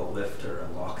put a boat lift or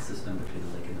a lock system between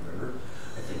the lake and the river.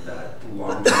 I think that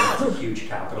long term, that's a huge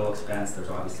capital expense. There's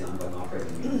obviously ongoing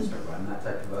operating needs to run that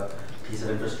type of a piece of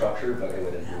infrastructure, but it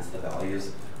would enhance the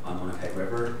values on the Winnipeg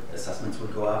River. Assessments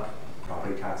would go up,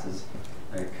 property taxes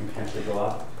can potentially go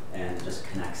up. and it just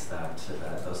connects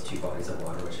those two bodies of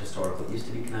water, which historically used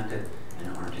to be connected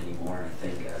and aren't anymore. And I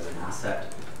think as an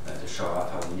asset to show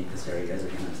off how unique this area is,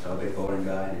 again, I'm still a big boating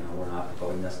guy, and we're not the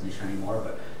boating destination anymore,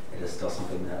 but it is still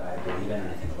something that I believe in, and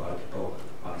I think a lot of people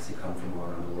obviously come from all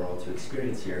around the world to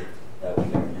experience here that we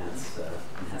can enhance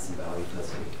some value for the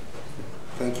city.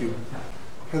 Thank you.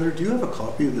 Heather, do you have a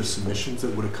copy of the submissions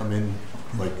that would have come in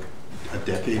like a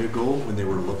decade ago when they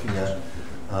were looking at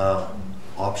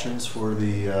options for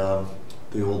the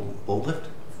old boat lift?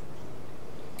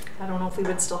 I don't know if we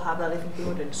would still have that. I think we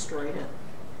would have destroyed it.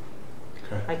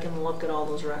 Okay. I can look at all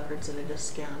those records in a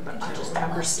scan, but I just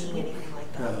remember seeing anything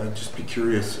like that. Yeah, I'd just be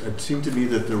curious. It seemed to me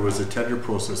that there was a tender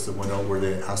process that went out where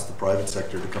they asked the private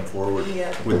sector to come forward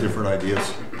with different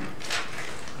ideas.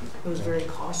 It was very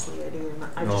costly. I do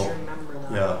remember. I just remember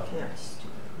that. Yeah. Yes.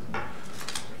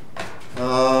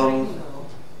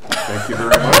 Thank you very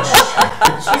much.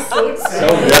 She's so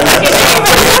excited.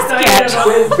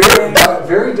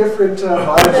 Very different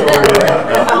vibes over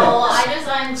here. No, I just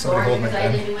I'm Somebody bored hold my because I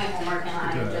pen. didn't do my homework and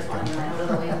I just wanted to out of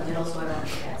the way in the middle so I don't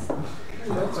forget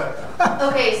stuff.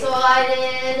 Okay, so I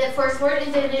did for support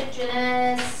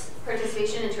Indigenous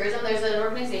participation in tourism. There's an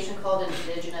organization called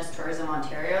Indigenous Tourism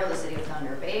Ontario. The city of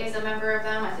Thunder Bay is a member of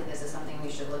them. I think this is something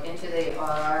we should look into. They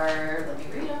are, let me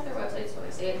read off their website so I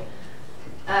see it.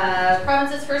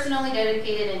 Province's first and only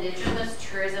dedicated Indigenous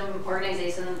tourism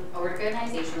organization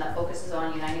that focuses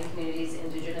on uniting communities,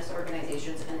 Indigenous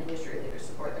organizations, and industry leaders to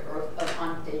support the growth of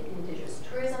Indigenous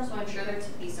tourism. So I'm sure there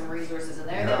could be some resources in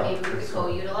there that maybe we could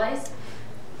co-utilize.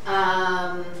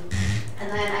 And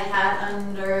then I had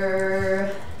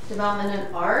under development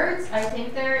and arts, I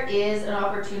think there is an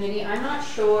opportunity. I'm not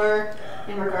sure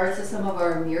in regards to some of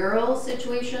our mural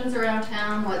situations around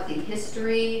town, what the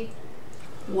history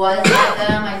was of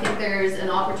them. I think there's an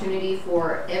opportunity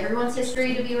for everyone's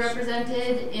history to be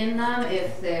represented in them.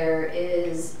 If there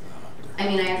is, I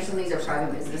mean, I understand these are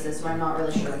private businesses, so I'm not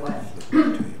really sure what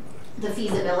the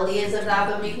feasibility is of that,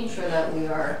 but making sure that we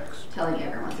are telling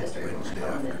everyone's history when we're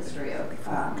telling the history of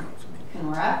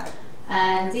Kenora.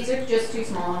 And these are just two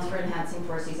small ones for enhancing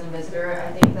four-season visitor.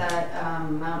 I think that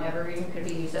Mount Evergreen could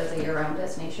be used as a year-round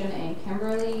destination, and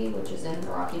Kimberley, which is in the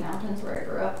Rocky Mountains where I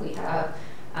grew up, we have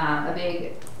a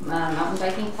big mountain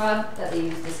biking club that they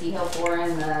use the ski hill for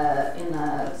in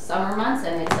the summer months,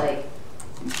 and it's like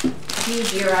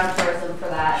huge year-round tourism for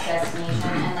that destination.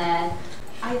 And then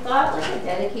I thought like a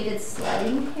dedicated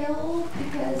sledding hill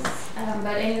because,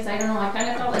 but anyways, I don't know. I kind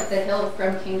of felt like the hill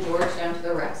from King George down to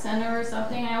the rec center or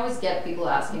something. I always get people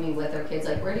asking me with their kids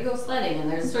like, where do you go sledding? And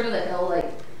there's sort of the hill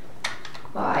like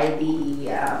by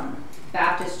the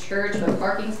Baptist church, but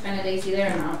parking's kind of dicey there,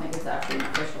 and I don't think it's actually an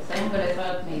official thing, but I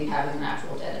thought maybe having an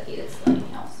actual dedicated sledding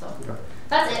hill. So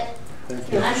that's it. Thank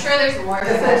you. I'm sure there's more. You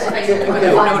guys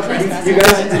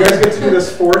get to do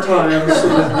this 4 times, so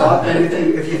there's not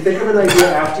anything. If you think of an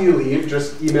idea after you leave,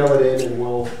 just email it in and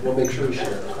we'll make sure we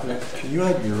share it. Can you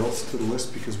add murals to the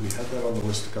list, because we had that on the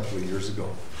list a couple of years ago?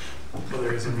 So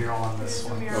there is a mural on this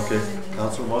one. Okay,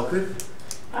 Councilor Montgomery?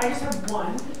 I just have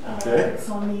one. Okay. It's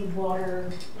on the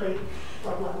water, like,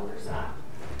 where's that?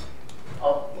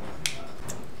 Oh.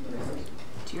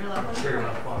 To your level. Sure,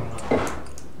 not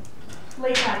one.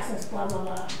 Lake access, blah, blah,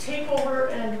 blah. Take over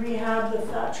and rehab the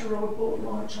Thatcher Road boat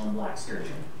launch on Black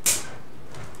Sturgeon.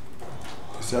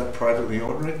 Is that privately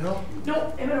owned right now?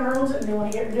 Nope, M&R owns it and they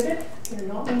want to get rid of it. They're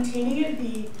not maintaining it.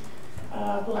 The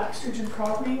Black Sturgeon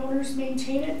property owners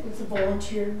maintain it. It's a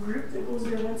volunteer group that goes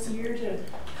there once a year to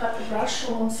cut the brush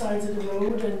along sides of the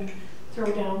road and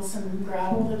throw down some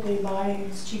gravel that they buy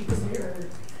as cheap as they are,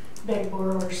 beg,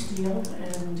 borrow, or steal.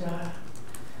 And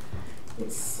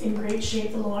it's in great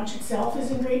shape. The launch itself is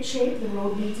in great shape. The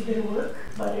road needs a bit of work,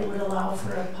 but it would allow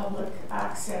for a public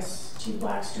access to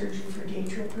Black Sturgeon for day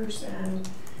trippers and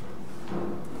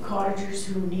cottagers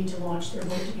who need to launch their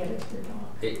boat to get it to their dock.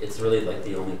 It's really like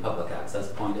the only public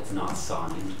access point. It's not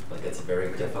signed. Like it's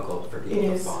very difficult for people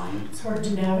to find. It's hard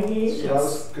to navigate. So that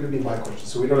was going to be my question.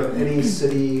 So we don't have any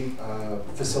city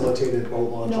facilitated boat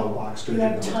launch on Black Sturgeon? We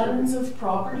have tons of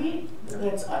property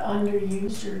that's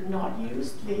underused or not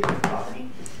used, vacant property.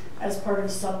 As part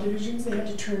of subdivisions, they have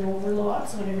to turn over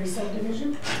lots on every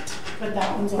subdivision. But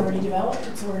that one's already developed.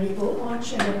 It's already a boat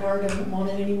launch, and MNR doesn't want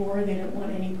it anymore. They don't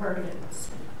want any part of it.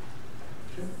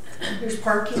 There's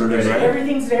parking. There's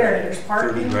everything's there. There's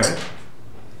parking.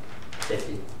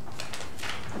 50.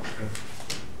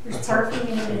 There's parking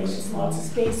and everything. There's lots of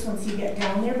space once you get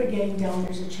down there, but getting down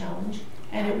there's a challenge.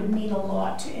 And it would mean a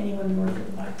lot to anyone north of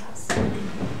the bypass.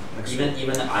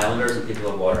 Even the islanders and people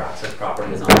with water access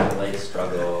properties on the lake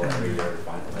struggle every year to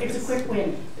find a place. It's a quick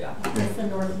win. Yeah. With the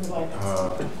north of the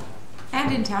bypass.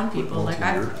 And in town people, like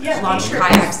I've Yeah, launched sure.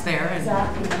 kayaks there and,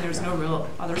 Exactly. and there's no real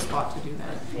other spot to do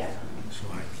that. Yeah.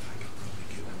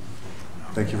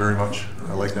 Thank you very much.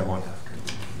 I like that one.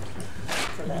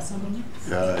 For that someone?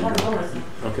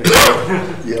 Okay.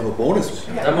 You have a bonus.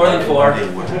 I'm more than 4. I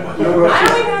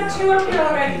only got 2 up here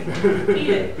already. Eat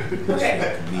it.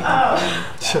 Okay.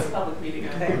 That's a public meeting,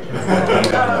 I think.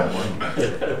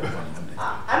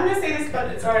 I'm going to say this,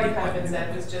 but it's already kind of been said.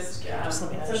 It was just some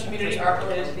community art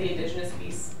related to the Indigenous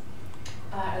piece.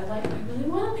 I really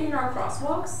want to paint our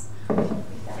crosswalks. I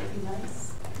think that would be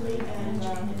nice. And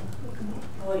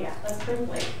oh yeah, let's bring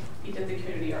Blake. He did the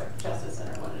Community Art Justice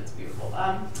Center one, and it's beautiful.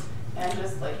 And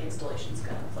just like installations,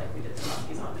 kind of like we did the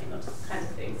monkeys on me, those kinds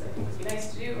of things. I think would be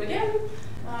nice to do again,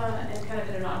 and kind of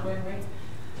in an ongoing way.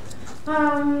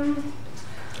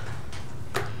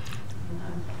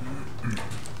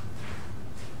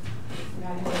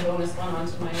 Adding a bonus one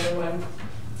onto my other one,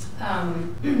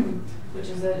 which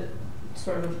is a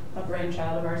sort of a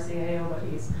brainchild of our CAO, but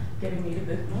he's giving me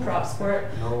the props for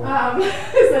it.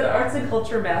 Is an arts and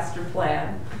culture master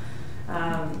plan.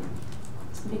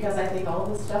 Because I think all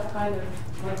this stuff kind of,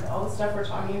 like all the stuff we're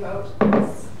talking about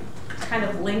is, kind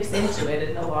of links into it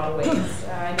in a lot of ways.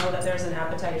 I know that there's an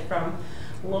appetite from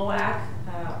LOAC,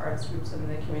 arts groups in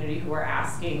the community who are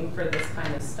asking for this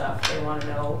kind of stuff. They want to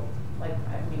know, like,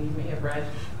 I mean, you may have read,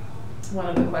 one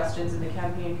of the questions in the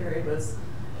campaign period was,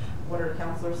 what are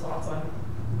councillors' thoughts on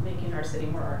making our city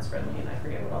more arts friendly? And I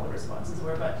forget what all the responses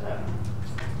were, but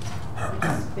I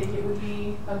just think it would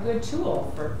be a good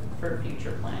tool for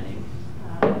future planning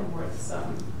and worth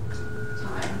some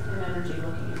time and energy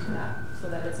looking into that so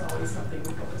that it's always something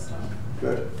we focused on.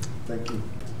 Good, thank you.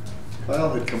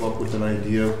 Kyle had come up with an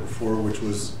idea before, which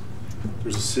was,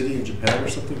 there's a city in Japan or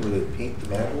something where they paint the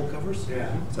manhole covers?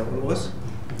 Yeah. Is that what it was?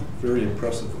 Very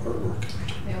impressive artwork.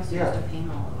 They also used to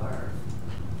paint all of our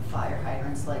fire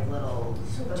hydrants like little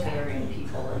Bavarian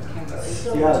people in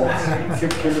Kimberley. Yeah, that's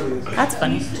Kimberly. That's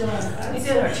funny. We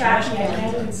did our tacky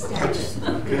and stuff.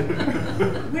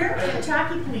 Where are the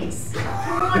tacky police?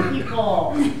 Come on,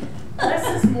 people.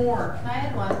 Less is more. I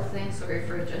had one thing, sorry,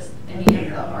 for just any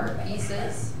of the art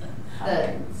pieces,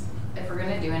 that if we're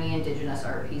gonna do any Indigenous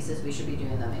art pieces, we should be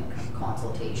doing them in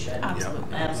consultation.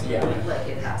 Absolutely. Absolutely, like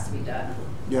it has to be done.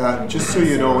 Yeah, just so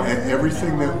you know,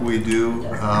 everything that we do,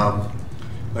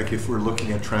 like if we're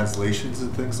looking at translations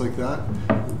and things like that,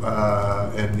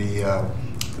 and the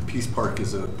Peace Park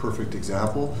is a perfect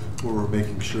example where we're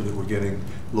making sure that we're getting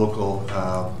local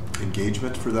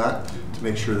engagement for that to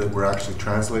make sure that we're actually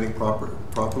translating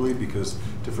properly, because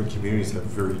different communities have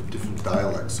very different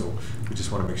dialects, so we just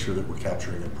want to make sure that we're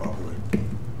capturing it properly.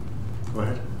 Go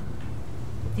ahead.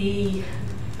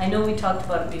 I know we talked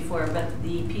about it before, but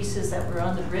the pieces that were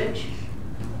on the bridge,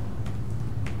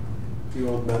 The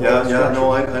old metal Yeah, structure.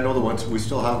 no, I know the ones, we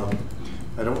still have them.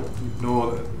 I don't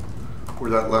know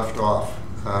where that left off.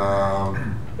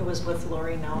 It was with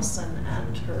Lori Nelson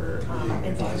and her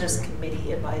Indigenous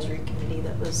Committee, Advisory Committee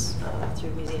that was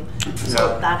through museum.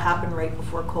 So Yeah. that happened right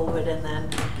before COVID, and then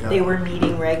Yeah. they were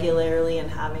meeting regularly and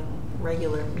having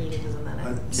regular meetings, and then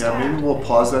it Yeah, maybe we'll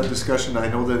pause that discussion. I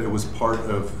know that it was part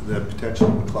of the potential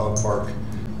McLeod Park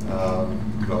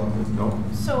development, no?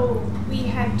 So we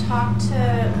had done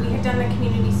the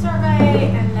community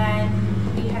survey, and then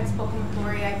we had spoken with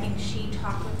Lori. I think she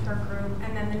talked with her group,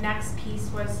 and then the next piece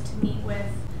was to meet with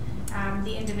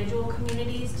the individual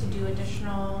communities to do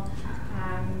additional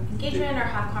engagement or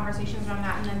have conversations around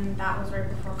that, and then that was right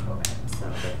before COVID. So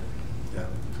Yeah.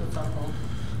 so it's on hold.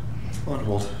 On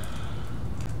hold.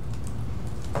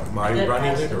 Am I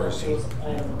running it or is he? All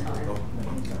the time.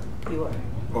 you are.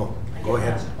 Oh, go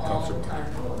ahead, All Councillor. the time.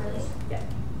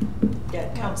 Yeah,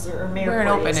 Councillor or Mayor We're an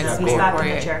Poirier open is and back in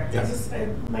Poirier. the chair. Yeah.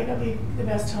 It might not be the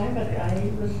best time, but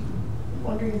I was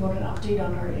wondering about an update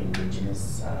on our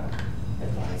Indigenous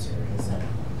advisor. Has that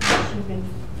position been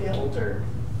filled, or?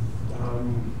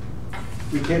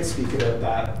 We can't speak about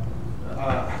that.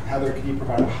 Heather, can you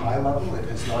provide a high level? It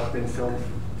has not been filled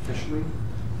officially.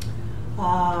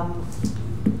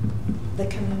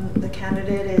 The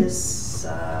candidate is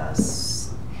Are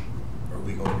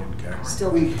we going in camera?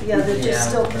 still, they're just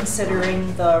still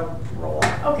considering the role.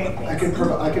 Okay, I thanks.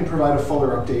 can provide a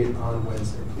fuller update on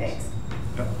Wednesday. Thanks.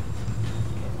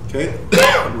 Okay,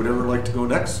 would ever like to go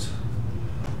next?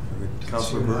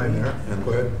 Councillor Byrne there. and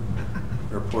Go ahead.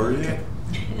 Mayor Poirier.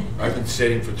 I've been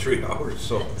sitting for 3 hours,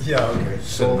 so Yeah, okay.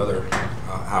 sit another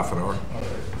half an hour.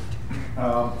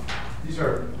 These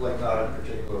are like not in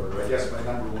particular. I guess my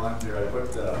number one here, I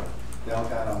put the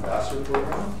downtown ambassador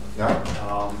program. Yeah.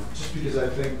 Just because I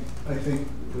think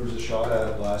there was a shot at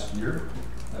it last year.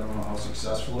 I don't know how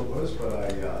successful it was, but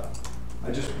I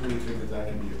just really think that that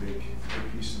can be a big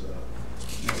piece of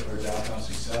our downtown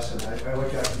success. And I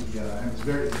look at and it's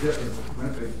very different.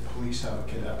 Winnipeg Police have a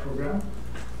cadet program,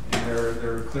 and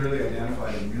they're clearly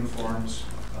identified in uniforms.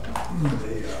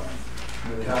 They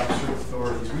have certain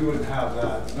authorities. We wouldn't have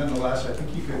that. But nonetheless, I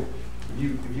think you could,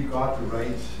 if you got the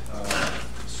right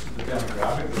the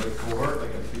demographic, the right cohort,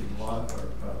 like I think a lot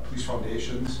of police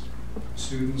foundations,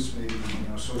 students, maybe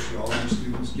sociology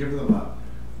students, give them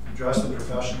dress them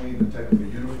professionally in a type of a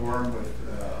uniform with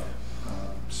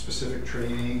specific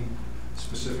training,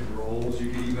 specific roles.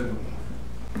 You could even,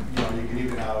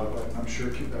 have, I'm sure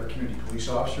our community police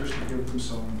officers can give them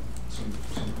some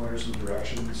pointers, some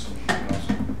directions,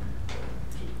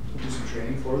 do some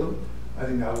training for them. I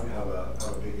think that would have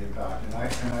a big impact.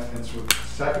 And so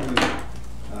secondly,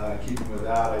 keeping with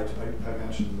that, I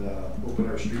mentioned open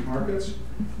air street markets.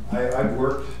 I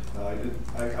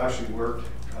actually worked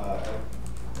at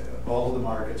all of the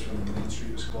markets when the Main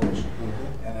Street was closed,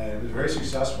 and it was very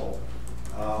successful.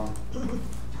 I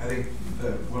think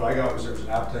what I got was there was an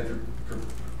appetite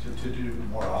to do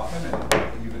more often, and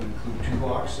even include 2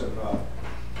 blocks of not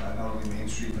only Main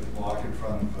Street but the block in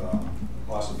front of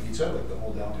Boston Pizza, like the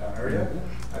whole downtown area.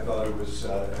 I thought it was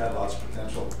it had lots of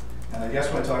potential. And I guess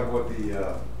when I talk about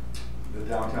the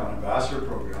downtown ambassador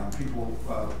program, people,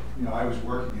 I was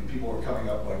working and people were coming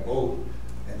up by boat,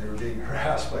 and they were being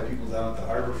harassed by people down at the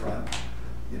harbor front,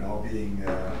 being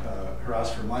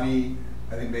harassed for money.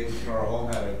 I think Making Kenora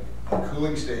Home had a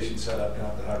cooling station set up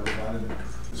down at the harbor front, and it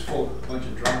was full of a bunch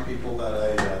of drunk people that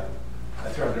I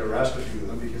threatened to arrest a few of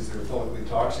them because they were publicly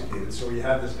intoxicated. So you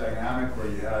had this dynamic where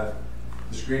you had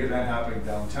this great event happening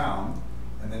downtown,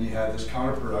 and then you had this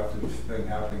counterproductive thing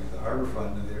happening at the harbor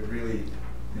front, and they were really,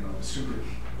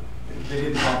 they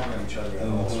didn't complement each other at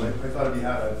all. So I thought if you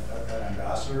had an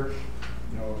ambassador,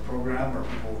 program where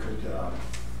people could,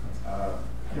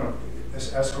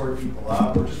 escort people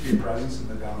out or just be a presence in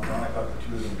the downtown, I thought the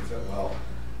 2 of them would fit well.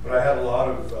 But I got a lot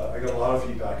of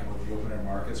feedback about the open air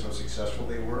markets, how successful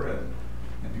they were, and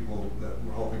people that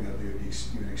were hoping that they would be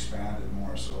even expanded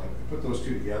more. So I put those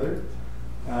 2 together.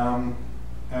 And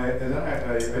then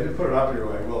I didn't put it up here,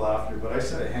 I will after, but I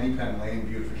said a Henny Pen Lane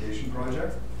beautification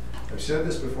project. I've said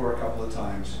this before a couple of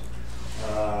times.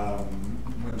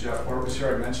 When Jeff Port was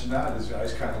here, I mentioned that. His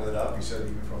eyes kind of lit up. He said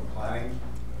even from a planning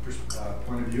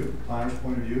planner's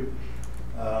point of view.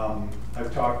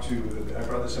 I've talked to, I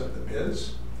brought this up at the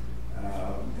biz,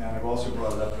 and I've also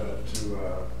brought it up at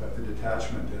the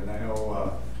detachment. And I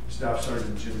know Staff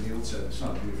Sergeant Jim Neal said it's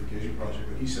not a beautification project,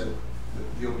 but he said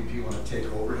that the OPP want to take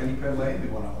over Henny Pen Lane. They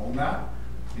want to own that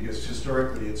because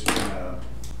historically it's been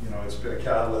it's been a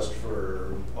catalyst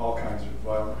for all kinds of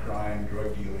violent crime,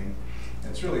 drug dealing.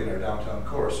 And it's really in our downtown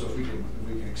core. So if we can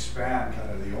expand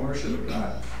kind of the ownership of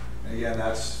that, and again,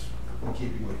 that's in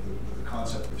keeping with the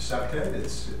concept of SEPTED.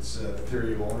 It's the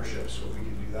theory of ownership. So if we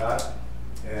can do that,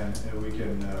 and we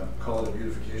can call it a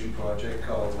beautification project,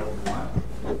 call it what we want,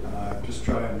 just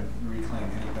try and reclaim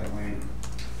Henny Pen Lane.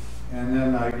 And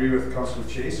then I agree with Councillor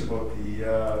Chase about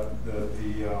the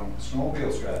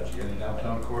snowmobile strategy in the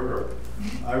downtown corridor.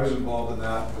 I was involved in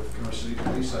that with Kenora City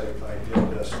Police. I did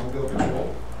snowmobile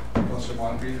patrol. Councillor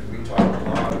Moncrief, and we talked a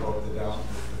lot about the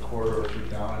corridor through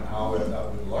down and how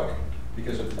that would look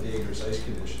because of the dangerous ice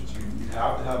conditions. You'd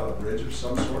have to have a bridge of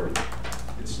some sort.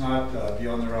 It's not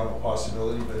beyond the realm of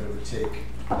possibility, but it would take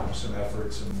some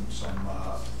efforts and some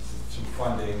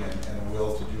funding and a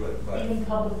will to do it. But even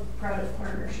public-private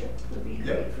partnership would be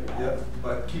great for that. Yeah,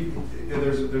 but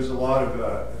there's a lot of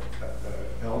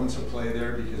elements at play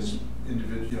there because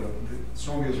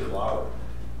snowmobiles are loud.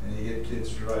 And you get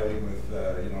kids driving with,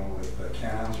 with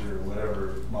cans or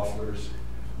whatever, mufflers.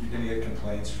 You're going to get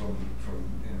complaints from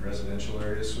in residential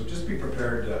areas. So just be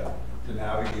prepared to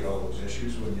navigate all those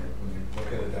issues when you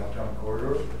look at a downtown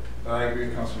corridor. But I agree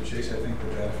with Councillor Chase. I think the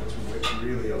benefits will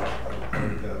really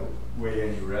outweigh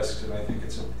any risks, and I think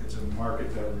it's a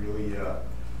market that really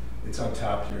it's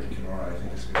untapped here in Kenora. I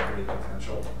think it's got great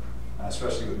potential,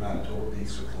 especially with Manitoba being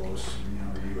so close,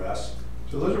 the U.S.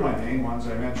 So those are my main ones.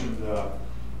 I mentioned. The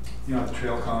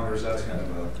trail counters, that's kind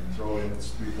of a throw in,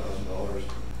 it's $3,000.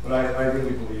 But I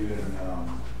really believe in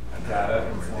data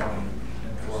informing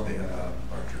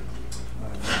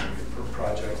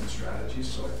projects and strategies,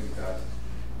 so I think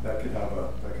that could have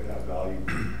value.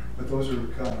 But those are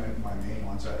kind of my main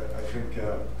ones. I think,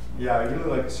 I'd really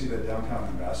like to see the Downtown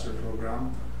Ambassador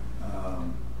Program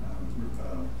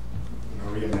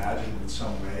reimagined in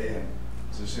some way, and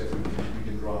as I said, we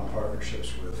can draw on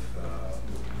partnerships with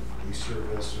police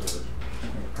service or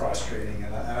cross training,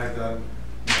 and I've done,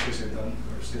 Stacey had done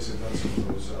some of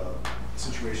those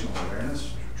situational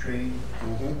awareness training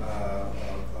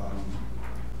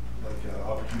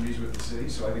opportunities with the city.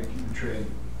 So I think you can train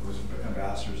those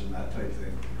ambassadors and that type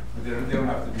thing. But they don't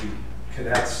have to be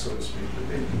cadets, so to speak, but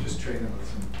they can just train them with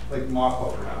some, like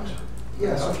mock-up perhaps.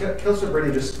 Yeah, so Councillor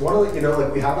Brady, just want to let you know,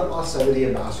 like, we haven't lost sight of the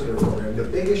ambassador program. The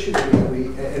big issue that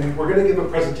and we're going to give a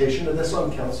presentation of this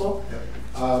on council. Yep.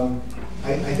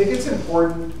 I think it's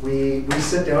important we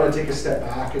sit down and take a step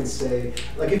back and say,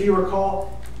 like, if you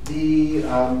recall, the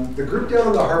group down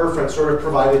on the harbor front sort of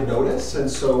provided notice, and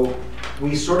so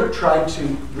we sort of tried to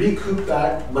recoup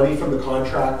that money from the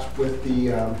contract with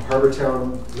the Harbor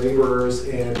Town laborers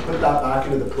and put that back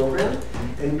into the program.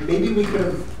 And maybe we could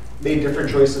have made different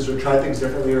choices or tried things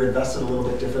differently or invested a little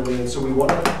bit differently. And so we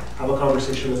want to have a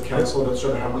conversation with council about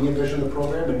sort of how we envision the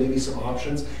program and maybe some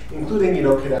options, including, you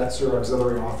know, cadets or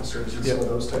auxiliary officers and some of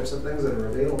those types of things that are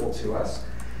available to us.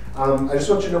 I just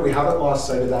want you to know we haven't lost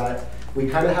sight of that. We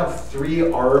kind of have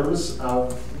three arms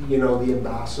of, you know, the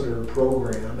ambassador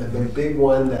program, and the big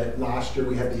one that last year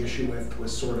we had the issue with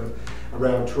was sort of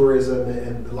around tourism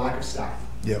and the lack of staff.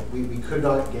 Yeah. We could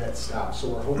not get staff, so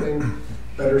we're hoping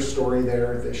better story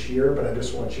there this year, but I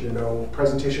just want you to know,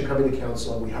 presentation coming to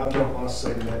council, we have not lost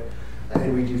sight of it,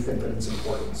 and we do think that it's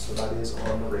important, so that is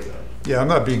on the radar. Yeah, I'm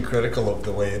not being critical of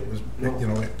the way it was, you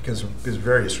know, because of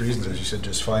various reasons, as you said,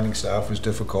 just finding staff was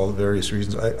difficult, various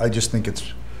reasons. I just think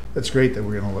it's great that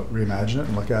we're going to reimagine it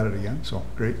and look at it again, so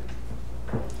great.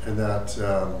 And that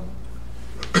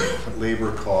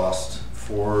labor cost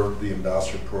for the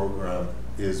ambassador program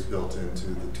is built into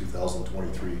the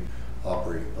 2023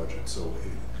 operating budget. So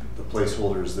the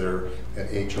placeholder is there,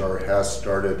 and HR has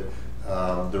started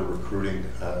their recruiting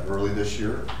early this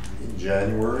year in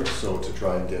January, so to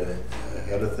try and get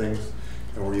ahead of things.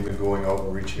 And we're even going out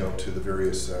and reaching out to the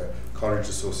various cottage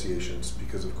associations,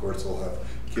 because of course they'll have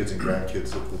kids and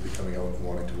grandkids that will be coming out and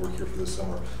wanting to work here for this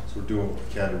summer. So we're doing what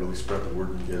we can to really spread the word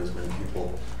and get as many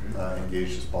people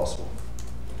engaged as possible.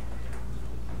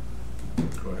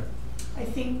 Go ahead. I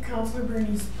think Councillor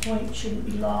Bernie's point shouldn't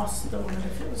be lost, though, that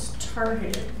if it was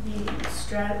targeted, the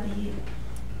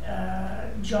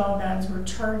job ads were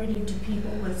targeted to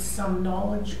people with some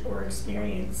knowledge or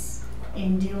experience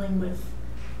in dealing with,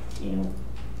 you know,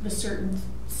 the certain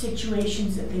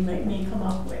situations that they may come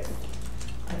up with.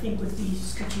 I think would be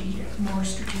more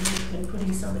strategic than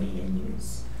putting somebody in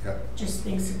who's just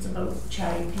thinks it's about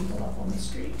chatting people up on the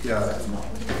street. Yeah, that's not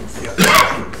what it is. Yeah.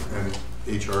 And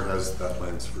HR has that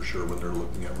lens for sure when they're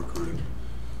looking at recruiting.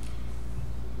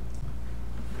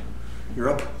 You're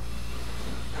up.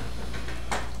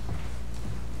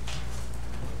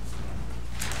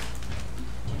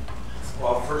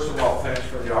 Well, first of all, thanks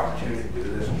for the opportunity to do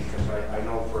this, because I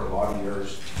know for a lot of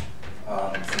years,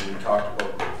 when we talked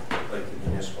about like the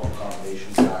municipal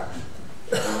accommodation tax,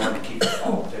 we wanted to keep the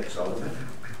politics out of it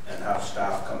and have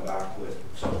staff come back with.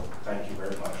 So thank you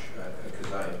very much,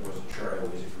 because I wasn't sure I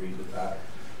always agreed with that.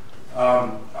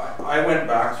 I went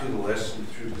back through the list and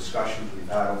through discussions we've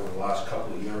had over the last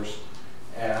couple of years,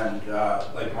 and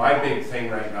like my big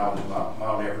thing right now is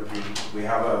Mount Evergreen. We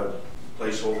have a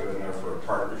placeholder in there for a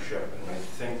partnership, and I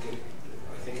think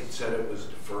it said it was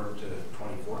deferred to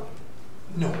 24.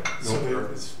 No, so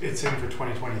it's in for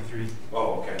 2023.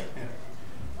 Oh, okay.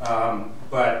 Yeah.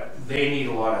 But they need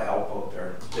a lot of help out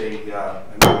there.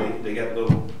 I mean, they get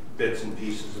little bits and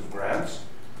pieces of grants,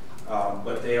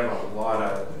 but they have a lot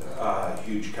of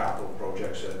huge capital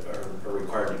projects that are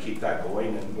required to keep that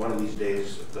going. And one of these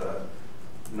days, the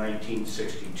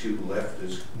 1962 lift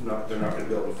is they're not going to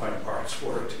be able to find parts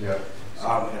for it. Yeah.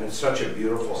 And it's such a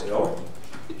beautiful hill,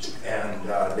 and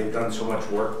they've done so much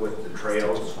work with the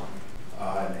trails.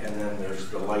 And then there's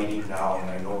the lighting now, and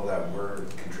I know that we're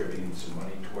contributing some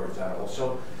money towards that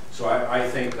also. So I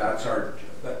think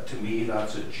to me,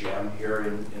 that's a gem here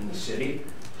in the city.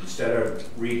 Instead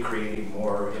of recreating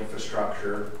more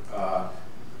infrastructure,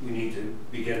 we need to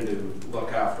begin to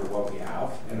look after what we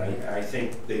have. And I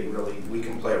think we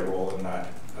can play a role in that.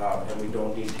 And we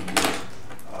don't need to use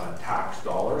tax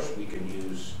dollars. We can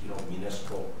use,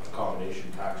 municipal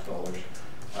accommodation tax dollars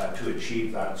to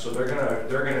achieve that. So they're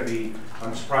gonna be.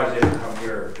 I'm surprised they didn't come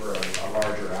here for a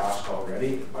larger ask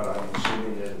already, but I'm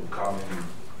assuming it will come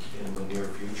in the near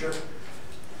future.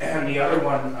 And the other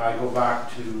one, I go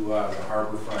back to the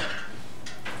harbor front,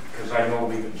 because I know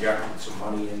we've injected some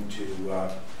money into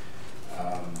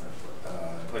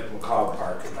like McCall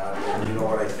Park and that. And you know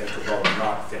what I think about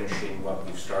not finishing what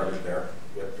we've started there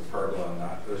with the pergola and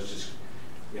that. It was just,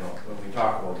 when we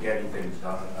talk about getting things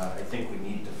done, I think we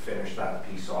need to finish that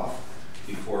piece off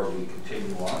before we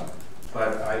continue on.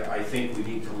 But I think we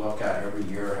need to look at every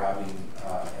year having,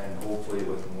 and hopefully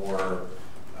with more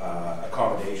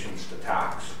accommodations to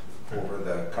tax over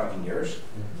the coming years.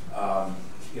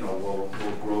 you know,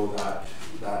 we'll grow that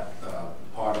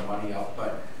pot of money up,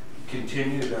 but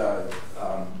continue to,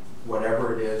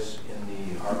 whatever it is in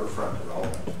the harborfront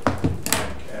development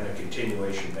and a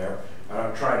continuation there. I'm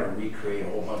not trying to recreate a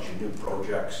whole bunch of new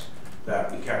projects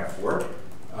that we can't afford,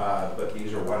 but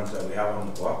these are ones that we have on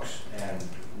the books and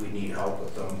we need help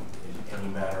with them in any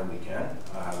manner we can.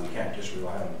 We can't just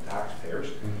rely on the taxpayers,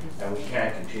 and we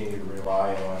can't continue to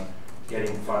rely on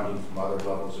getting funding from other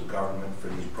levels of government for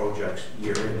these projects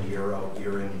year in, year out,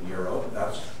 year in and year out.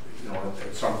 That's, you know,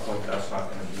 at some point that's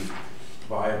not going to be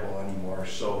viable anymore.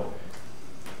 So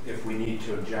if we need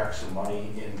to inject some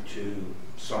money into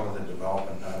some of the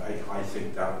development, I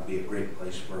think that would be a great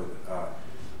place for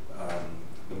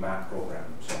the MAP program.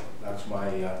 So that's my,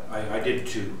 I did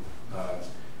two,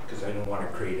 because I didn't want to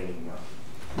create any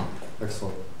more.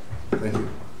 Excellent. Thank you.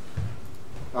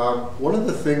 One of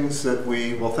the things that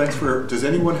well, thanks for, does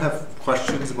anyone have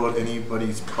questions about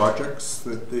anybody's projects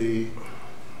that they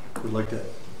would like to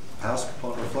ask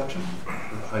upon reflection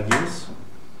or ideas?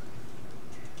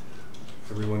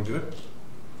 Everyone good?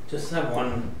 Just have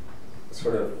one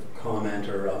sort of comment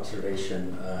or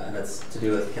observation, and it's to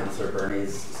do with Councillor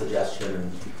Bernie's suggestion,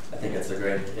 and I think it's a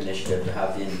great initiative to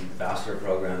have the ambassador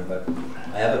program, but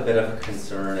I have a bit of a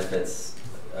concern if it's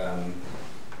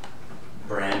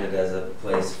branded as a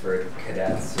place for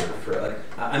cadets or for, like,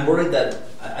 I'm worried that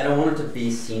I don't want it to be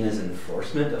seen as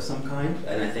enforcement of some kind,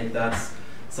 and I think that's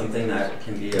something that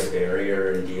can be a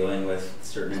barrier in dealing with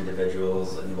certain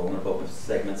individuals and vulnerable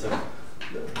segments of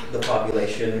the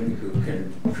population who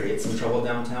can create some trouble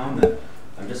downtown. That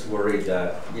I'm just worried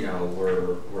that, you know,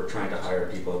 we're trying to hire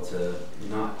people to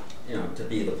not, you know, to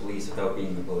be the police without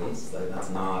being the police. Like, that's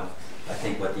not, I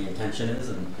think, what the intention is,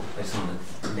 and I just wanted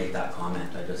to make that comment.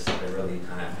 I really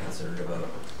kind of concerned about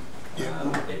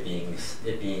it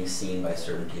being seen by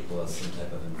certain people as some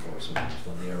type of enforcement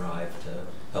when they arrive to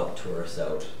help tourists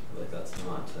out. Like, that's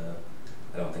not.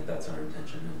 I don't think that's our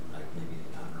intention, and maybe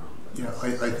I'm wrong. Yeah,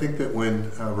 I think that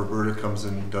when Roberta comes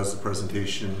in and does the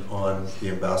presentation on the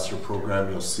ambassador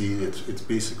program, you'll see it's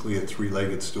basically a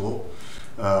three-legged stool.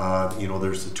 You know,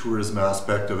 there's the tourism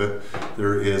aspect of it,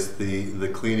 there is the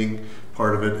cleaning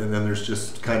part of it, and then there's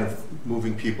just kind of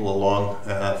moving people along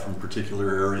from particular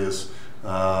areas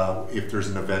if there's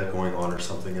an event going on or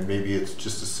something. And maybe it's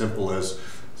just as simple as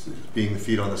being the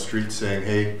feet on the street saying,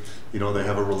 hey, you know, they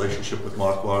have a relationship with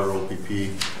Mockwater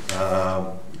OPP.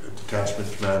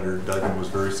 Detachment Commander Duggan was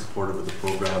very supportive of the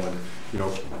program, and, you know,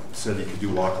 said he could do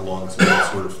walk-alongs and that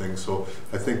sort of thing. So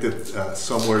I think that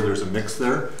somewhere there's a mix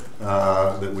there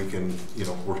that we can, you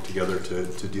know, work together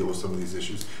to deal with some of these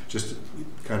issues. Just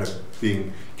kind of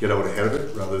get out ahead of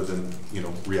it rather than, you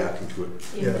know, reacting to it.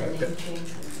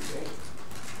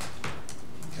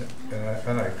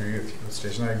 And I agree with you,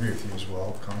 Station. I agree with you as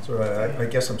well, Councillor. I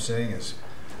guess I'm saying is,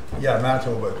 yeah,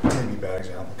 Manitoba may be a bad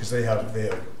example because they have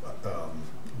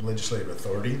legislative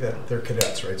authority that they're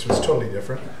cadets, right? So it's totally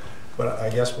different. But I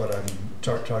guess what I'm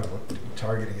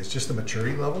targeting is just the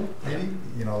maturity level, maybe.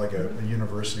 You know, like a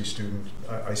university student.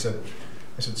 I said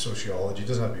sociology. It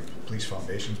doesn't have to be police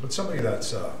foundations, but somebody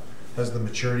that's has the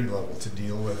maturity level to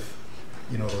deal with,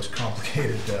 you know, those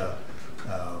complicated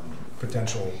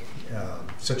potential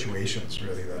situations.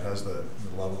 Really, that has the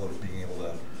level of being able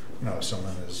to, you know,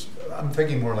 someone is. I'm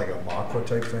thinking more like a MACWA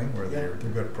type thing, where they're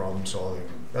good at problem solving.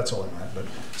 That's all I meant. But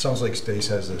it sounds like Stace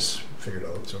has this figured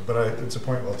out. So, but it's a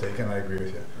point well taken. I agree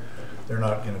with you. They're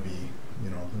not going to be, you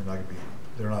know,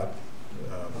 they're not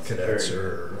cadets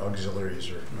or auxiliaries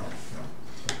or no.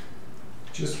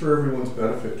 Just for everyone's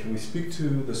benefit, can we speak to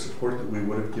the support that we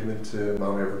would have given to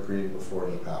Mount Evergreen before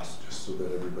in the past, just so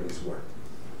that everybody's aware?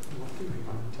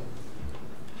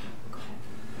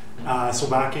 So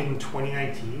back in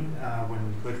 2019,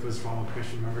 when Butch was formal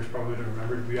commission members probably would have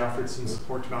remembered, we offered some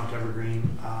support to Mount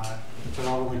Evergreen to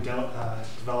not only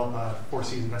develop a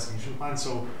four-season destination plan.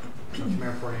 So to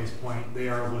Mayor Poirier's point, they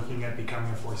are looking at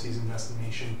becoming a four-season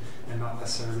destination and not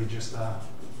necessarily just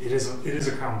it is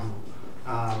a crown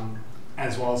jewel,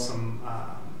 as well as some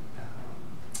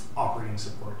operating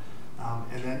support.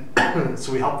 And then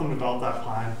so we helped them develop that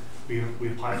plan. We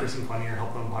applied for some funding or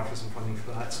helped them apply for some funding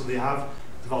for that. So they have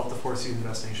developed the four-season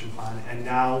destination plan, and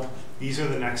now these are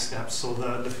the next steps. So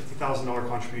the $50,000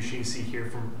 contribution you see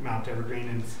here from Mount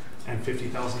Evergreen and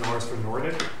 $50,000 for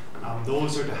Nordic,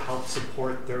 those are to help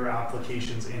support their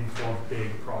applications in for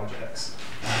big projects.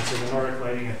 So the Nordic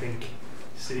lighting, I think,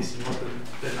 Stacey, what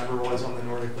the number was on the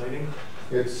Nordic lighting?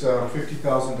 It's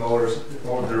 $50,000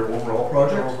 on their overall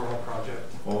project. Their overall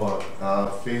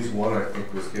project. Phase one, I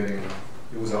think, was getting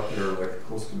It was up there like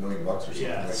close to $1 million or something.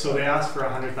 Yeah, like so that. they asked for a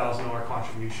 $100,000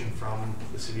 contribution from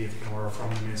the city of Kenora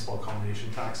from the municipal accommodation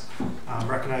tax.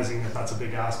 Recognizing that that's a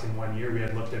big ask in 1 year, we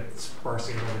had looked at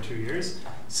sparsing it over 2 years.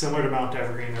 Similar to Mount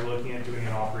Evergreen, they're looking at doing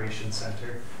an operations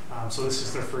center. So this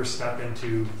is their first step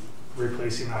into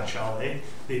replacing that chalet.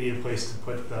 They need a place to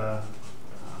put the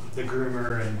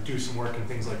groomer and do some work and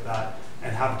things like that,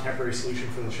 and have a temporary solution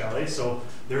for the chalet. So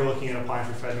they're looking at applying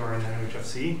for FedNor and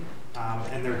NHFC,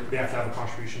 and they have to have a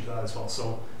contribution to that as well.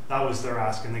 So that was their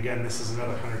ask. And again, this is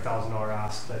another $100,000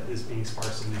 ask that is being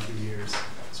sparsed into 2 years.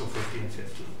 So 50 and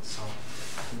 50. So.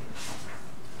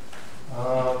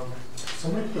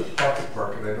 Somebody put pocket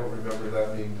park, and I don't remember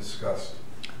that being discussed.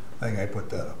 I think I put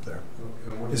that up there.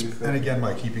 And, what do you think? And again,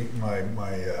 my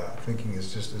thinking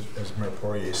is just as Mayor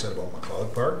Poirier said about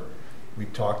McLeod Park. We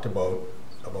talked about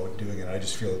doing it. I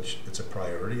just feel it's a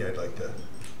priority. I'd like to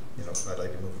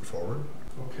move it forward.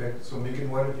 Okay, so Megan,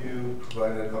 why don't you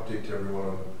provide an update to everyone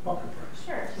on the pocket park?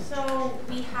 Sure. So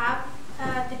we have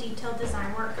the detailed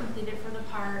design work completed for the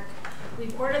park.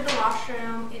 We've ordered the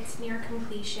washroom. It's near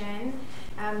completion.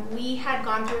 We had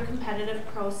gone through a competitive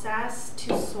process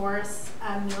to source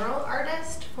a mural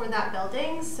artist for that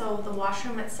building. So the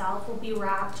washroom itself will be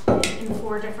wrapped in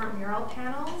 4 different mural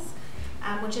panels,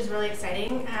 which is really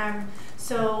exciting.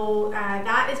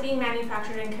 That is being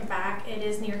manufactured in Quebec. It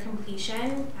is near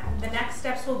completion. The next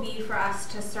steps will be for us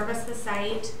to service the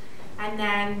site, and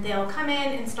then they'll come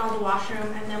in, install the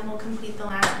washroom, and then we'll complete the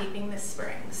landscaping this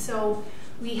spring. So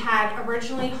we had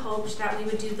originally hoped that we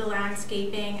would do the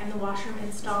landscaping and the washroom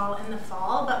install in the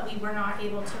fall, but we were not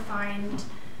able to find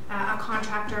a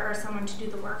contractor or someone to do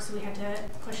the work, so we had to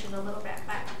push it a little bit.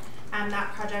 But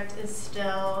that project is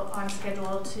still on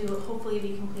schedule to hopefully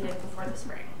be completed before the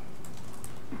spring.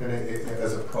 And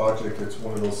as a project, it's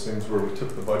one of those things where we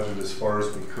took the budget as far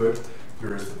as we could.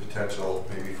 There is the potential,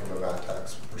 maybe from a VAT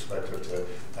tax perspective, to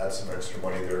add some extra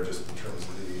money there just in terms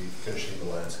of the finishing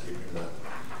the landscaping.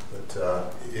 But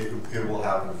it will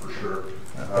happen for sure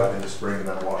in the spring. And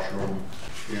that washroom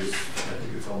is, I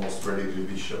think it's almost ready to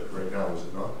be shipped right now, is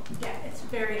it not? Yeah,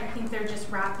 I think they're just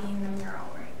wrapping the mural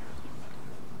right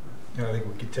now. Yeah, I think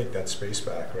we could take that space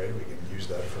back, right? We can use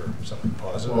that for something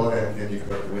positive. Well, and you've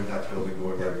got the Winhack building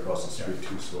going right across the street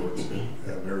too, so it's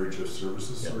a marriage of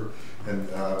services. And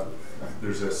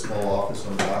there's a small office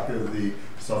on the back of the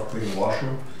self-cleaning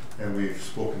washroom, and we've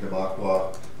spoken to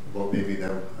Makwa about maybe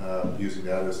them using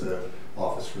that as an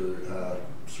office for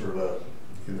sort of a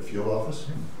in the field office.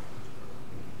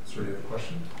 So you have a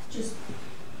question? Just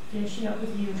finishing up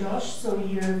with you, Josh. So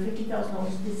your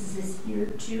 $50,000. This is year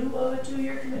 2 of a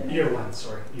 2-year commitment. Year 1,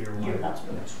 sorry. Year 1. That's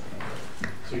what it's.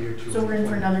 So year 2. So we're in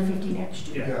for another 50 next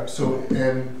year. Yeah. So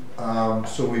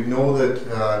so we know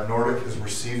that Nordic has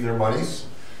received their monies.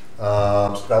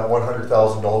 So that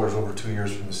 $100,000 over 2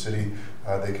 years from the city,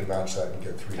 they can match that and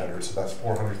get $300,000. So that's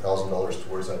 $400,000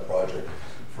 towards that project.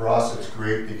 For us, it's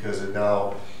great because it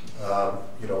now,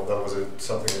 that wasn't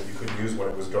something that you could use when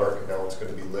it was dark, and now it's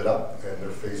going to be lit up. And their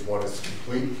phase 1 is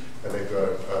complete, and they've got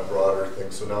a broader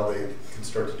thing. So now they can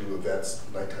start to do events,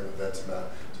 nighttime events, and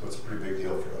that. So it's a pretty big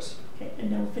deal for us. Okay,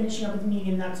 and now finishing up with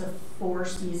Megan, that's a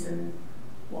 4-season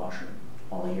washroom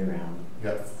all year round.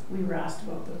 Yep. We were asked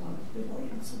about the one with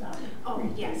pavilion, so that would.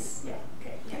 Oh, yes. Yeah.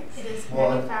 Okay. Yeah, it is Well,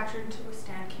 manufactured to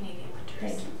withstand Canadian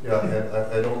winters. Thank you. Yeah,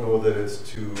 and I don't know that it's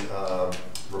to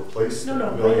replace the No,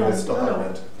 pavilion, it's to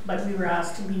augment. But we were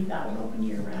asked to leave that one open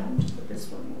year round, but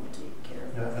this one we'll take care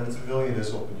of. Yeah, and the pavilion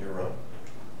is open year round.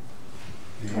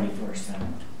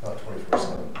 24/7. Not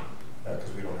 24/7,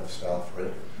 because we don't have staff,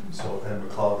 right? So, and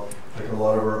McLeod, like a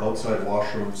lot of our outside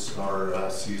washrooms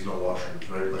are seasonal washrooms,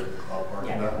 right? Like McLeod Park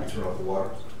and that, we turn off the water.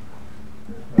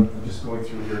 I'm just going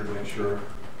through here to make sure.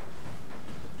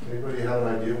 Anybody have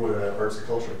an idea what an arts and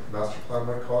culture master plan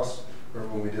might cost?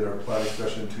 Remember when we did our planning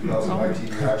session in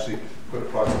 2019, we actually put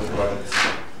approximate budgets.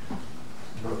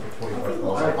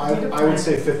 I would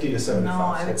say 50 to 75. No,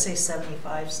 I would say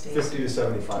 75 stays. 50 to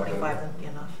 75. 25 would be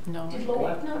enough. No. Did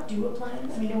Loac not do a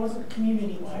plan? I mean, it wasn't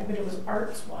community-wide, but it was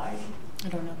arts-wide. I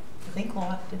don't know. I think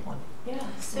Loac did one. Yeah. I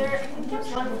think there's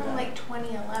one from like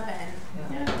 2011.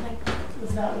 Yeah,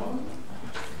 was that long?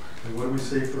 And what do we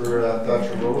say for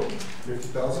Thatcher Road?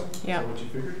 50,000? Yeah. Is that what you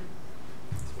figured?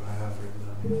 That's what I have written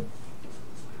down.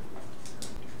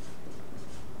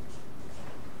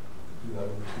 Do that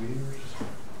over 2 years.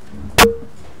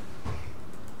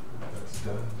 That's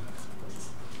done.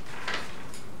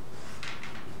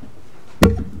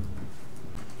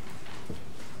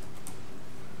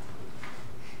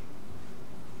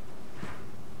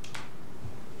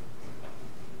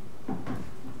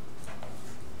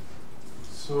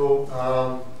 So,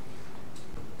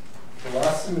 the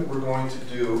last last thing that we're going to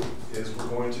do is we're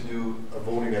going to do a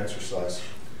voting exercise.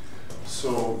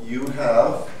 So you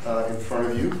have in front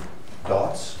of you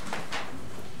dots.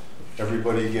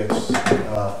 Everybody gets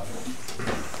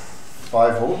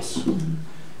 5 votes.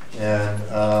 And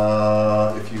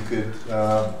if you could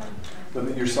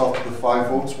limit yourself to the 5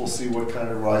 votes, we'll see what kind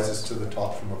of rises to the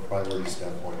top from a priority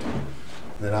standpoint.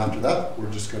 And then after that,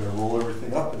 we're just going to roll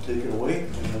everything up and take it away,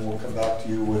 and then we'll come back to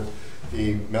you with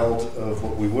a meld of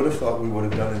what we would have thought we would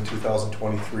have done in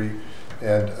 2023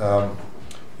 and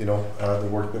the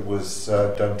work that was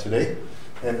done today.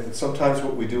 And sometimes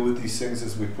what we do with these things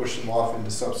is we push them off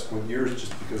into subsequent years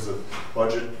just because of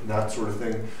budget and that sort of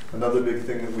thing. Another big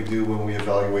thing that we do when we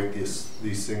evaluate these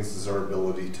things is our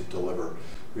ability to deliver.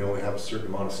 We only have a certain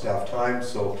amount of staff time,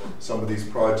 so some of these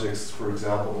projects, for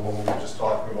example, the one we were just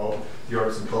talking about, the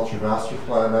Arts and Culture Master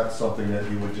Plan, that's something that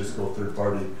you would just go third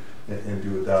party and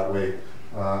do it that way.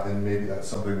 And maybe that's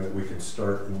something that we can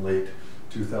start in late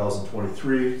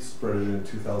 2023, spread it in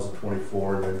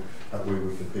 2024, and then that way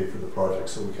we can pay for the project.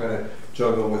 So we kind of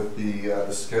juggle with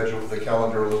the schedule, the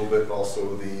calendar a little bit, and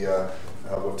also the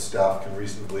what staff can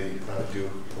reasonably do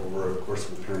over a course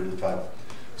of a period of time.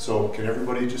 So can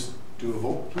everybody just do a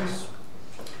vote, please?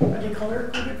 Are they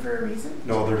color-coded for a reason?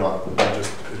 No, they're not. They're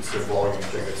just, it's a volume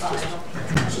thing.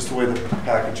 It's just the way the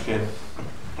package came.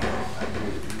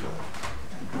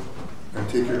 And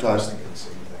take your time.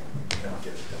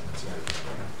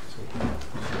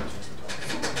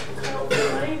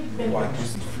 I've been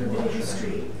through the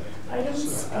history.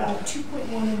 Items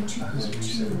 2.1 and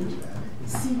 2.2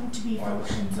 seem to be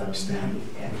functions of the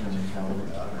economic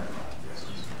development.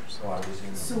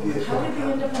 So how did they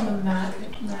end up on the MAD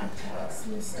tax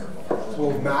list?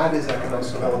 Well, MAD is economic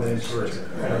development and tourism,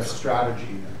 and our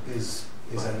strategy is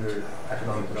under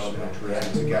economic development and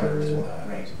tourism together as well.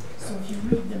 Right. So if you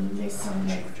read them, they sound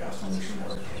like a function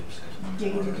of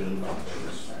day-to-day.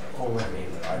 Oh,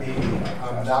 maybe.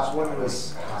 That one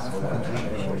was half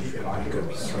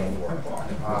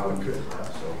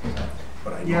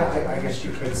yeah, I guess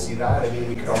you could see that. I mean,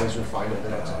 we could always refine it the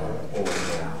next time.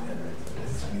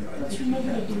 Let's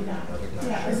remember to do that.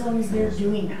 Yeah, as long as they're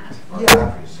doing that.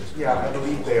 Yeah, I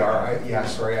believe they are. I'm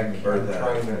trying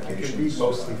to, I could read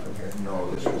mostly from here. No,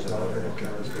 this was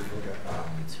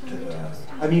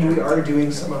I mean, we are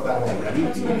doing some of that already.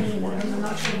 That's what I mean. I'm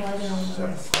not sure why they're on the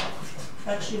list.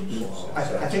 That should be.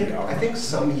 I think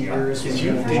some years did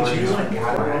you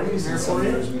categories and some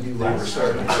years we do labor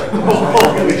service.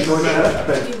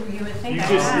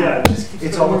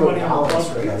 It's all about balance,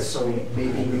 right? So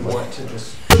maybe we want to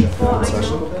just shift that a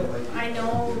little bit. I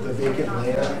know the vacant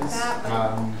lands.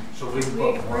 So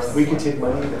we could take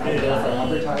money for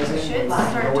advertising. We should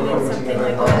start doing something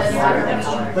like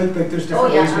that. Like there's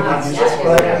different ways we can use this.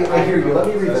 But I hear you. Let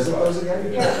me revisit those again.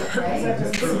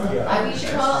 We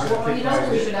should call. Well, you know,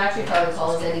 we should actually probably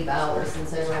call Eddie Bauer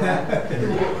since everyone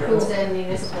who's in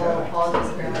municipal politics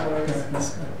apparently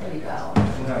is Eddie Bauer.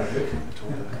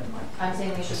 I'm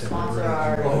saying we should sponsor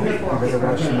our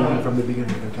uniforms. From the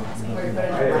beginning.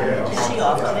 Is she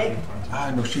off today?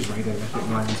 No, she's right. I think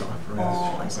mine's off.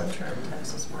 Oh, I sent her a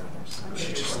text this morning.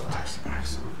 She just texted back.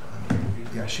 So,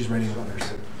 yeah, she's writing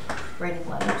letters. Writing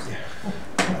letters?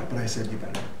 Yeah. But I said you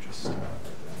better just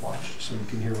watch so you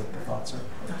can hear what the thoughts are.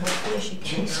 Hopefully she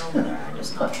can hear over there. I'm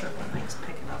just not sure if my mic's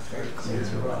picking up very clearly.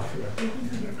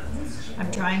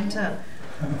 I'm trying to,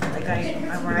 like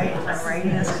I'm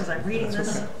writing this because I'm reading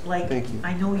this, like,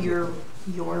 I know you're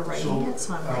writing it,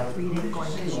 so I'm like reading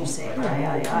going because you say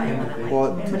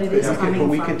but it is coming from.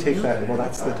 We can take that. Well,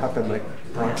 that's the tough. And like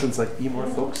Bronson's like, be more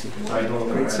folksy.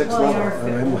 Grade 6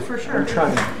 level. For sure. I'm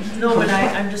trying. No, but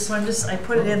I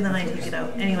put it in, then I take it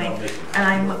out anyway. And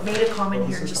I made a comment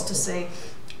here just to say,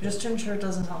 just to ensure it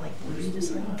doesn't sound like we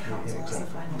deciding council has the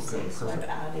final say. So I've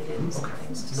added in some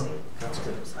things to say. That's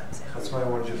good. That's why I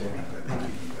wanted you to make that. Thank you.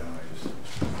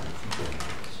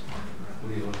 What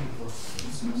are you looking for?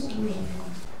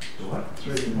 What? It's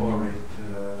right more right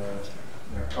there.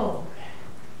 Oh.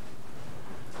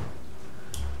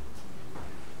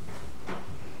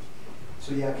 So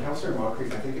yeah, Councillor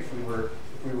Moncrief, I think if we were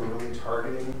really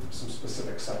targeting some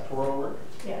specific sectoral work,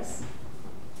 yes,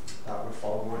 that would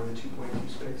fall more in the 2.2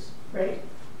 space. Right.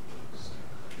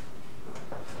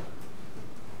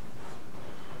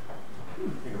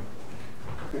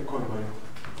 Bitcoin mining.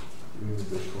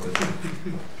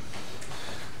 Bitcoin.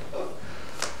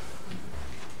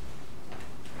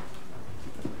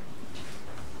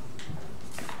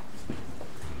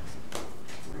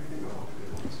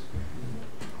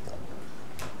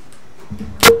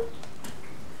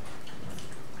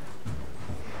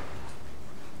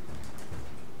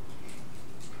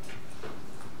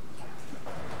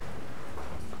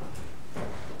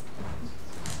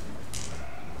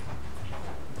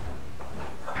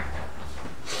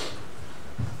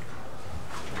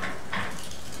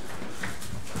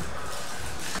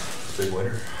 big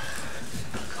winner.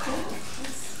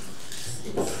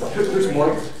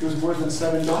 There's more than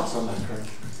 7 dots on that card.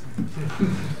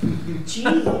 Gee.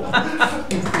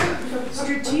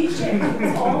 Strategic.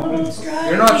 It's all about strategy.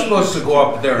 You're not supposed to go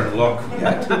up there and look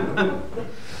yet.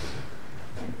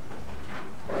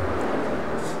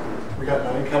 We got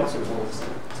 9 councillors on this.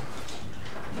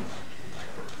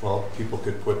 Well, people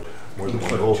could put more than one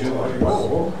Put vote. 2 on.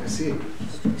 Oh, I see.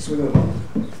 Swing of the ball.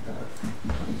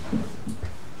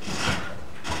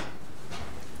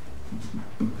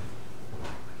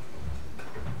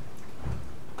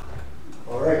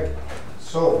 All right,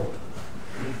 so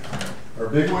our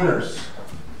big winners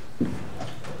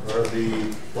are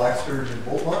the Black Sturgeon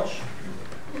Boat Launch.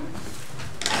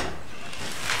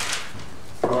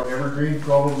 Evergreen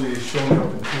probably is showing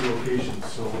up in 2 locations,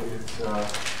 so it's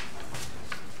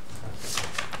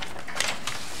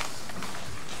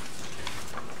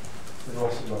and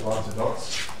also got lots of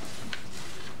dots.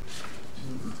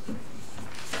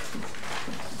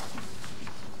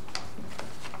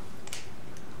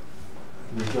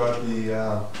 We've got the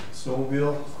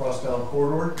snowmobile cross-town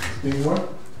corridor being one.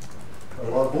 Got a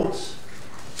lot of boats.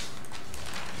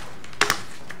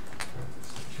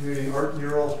 Community art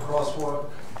mural crosswalk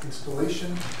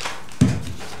installation. And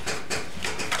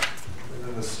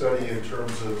then the study in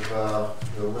terms of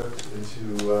the lift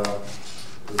into the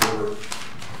river.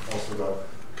 Also got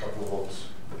a couple of boats.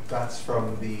 That's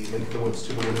from the Lake of the Woods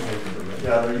to the Winnipeg River, right?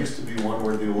 Yeah, there used to be one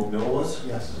where the old mill was.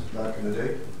 Yes. Back in the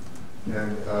day.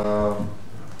 And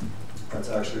that's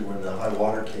actually when the high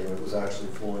water came, it was actually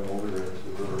flowing over there into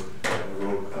the river, and the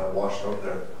road washed out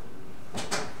there.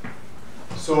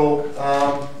 So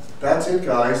that's it,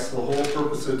 guys. The whole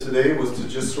purpose of today was to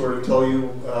just sort of tell you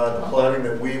the planning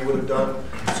that we would have done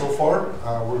so far.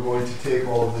 We're going to take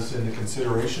all of this into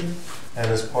consideration, and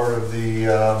as part of the,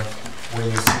 when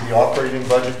you see the operating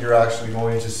budget, you're actually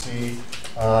going to see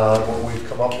what we've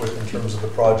come up with in terms of the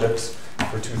projects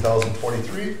for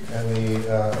 2023 and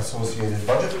the associated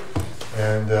budget.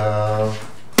 And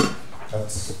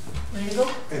that's There you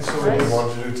go. And so what we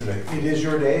wanted to do today. it is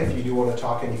your day. If you do want to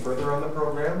talk any further on the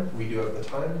program, we do have the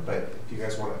time, but if you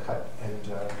guys want to cut and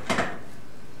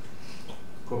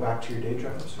go back to your day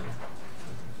jobs.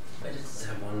 I just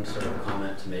have one sort of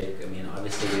comment to make. I mean,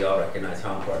 obviously we all recognize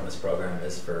how important this program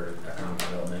is for economic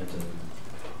development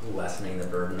and lessening the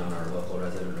burden on our local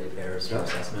resident ratepayers for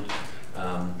assessment.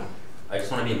 I just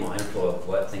want to be mindful of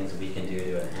what things we can do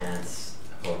to enhance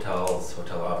hotels,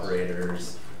 hotel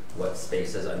operators, what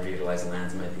spaces, underutilized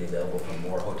lands might be available for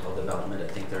more hotel development. I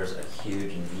think there's a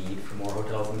huge need for more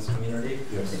hotels in this community.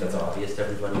 Yes. I think that's obvious to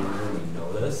everybody in the room. We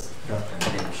know this. Yeah. And I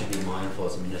think we should be mindful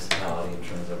as a municipality in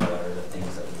terms of what are the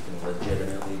things that we can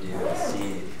legitimately do to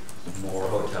see more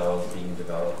hotels being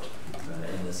developed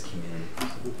in this community.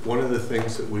 One of the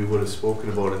things that we would have spoken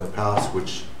about in the past,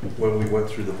 which when we went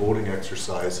through the voting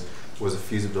exercise, was a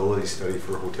feasibility study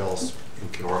for hotels in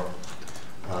Kenora.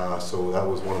 So that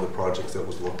was one of the projects that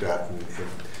was looked at, and it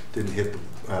didn't hit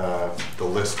the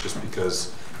list just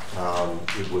because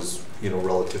it was,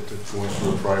 relative to going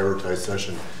through a prioritized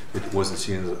session. It wasn't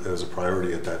seen as a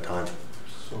priority at that time.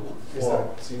 So is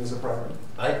that seen as a priority?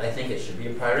 I think it should be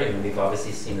a priority. I mean, we've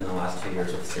obviously seen in the last 2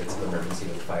 years with states of emergency,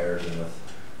 with fires and with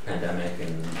pandemic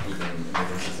and even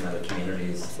emergencies in other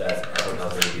communities, that our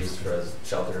hotels are used for as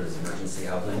shelters, emergency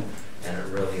housing, and it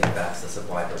really affects the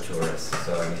supply for tourists.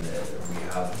 So I mean, we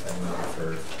have a need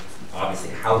for obviously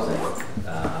housing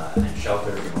and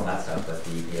shelters and all that stuff, but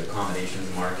the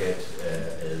accommodations market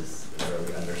is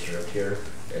really underserved here.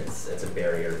 It's a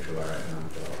barrier to our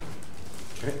economic development.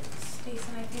 Okay.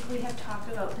 Jason, I think we have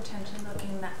talked about potentially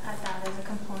looking at that as a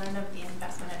component of the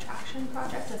investment attraction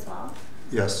project as well.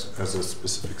 Yes, as a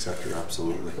specific sector,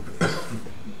 absolutely.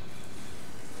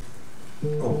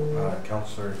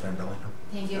 Councillor Van Bellingham.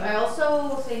 Thank you. I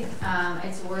also think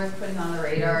it's worth putting on the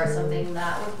radar something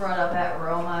that was brought up at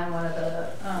Roma in one of the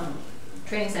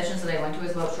training sessions that I went to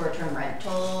was about short-term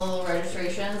rental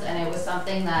registrations, and it was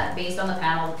something that, based on the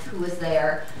panel who was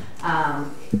there,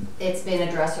 it's been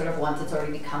addressed sort of once. It's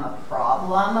already become a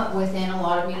problem within a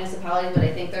lot of municipalities, but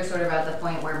I think they're sort of at the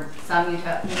point where some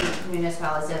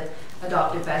municipalities have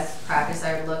adopted best practice.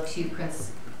 I would look to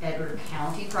Prince Edward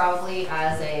County probably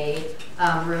as a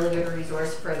really good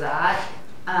resource for that.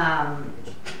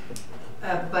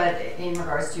 But in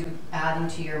regards to adding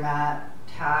to your MAT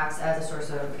tax as a source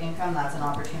of income, that's an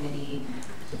opportunity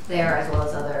there, as well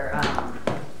as other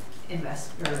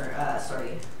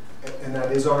And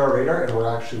that is on our radar, and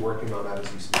we're actually working on that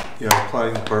as we speak. Yeah, the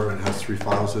planning department has 3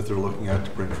 files that they're looking at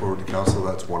to bring forward to council.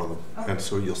 That's one of them. Okay. And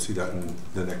so you'll see that in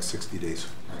the next 60 days.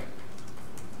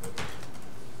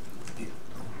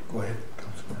 Go ahead,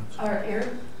 Councillor.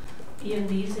 Aaron?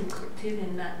 E&B's included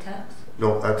in that tax?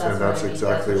 No, that's exactly That's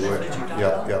right. what you're talking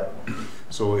Yeah, about? yeah.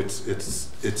 So it's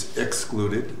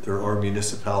excluded. There are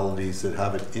municipalities that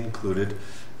have it included,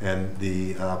 and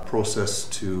the process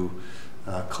to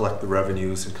collect the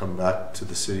revenues and come back to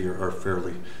the city are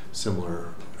fairly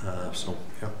similar. So,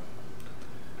 yeah.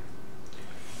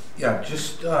 Yeah,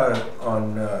 just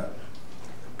on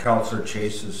Councillor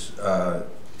Chase's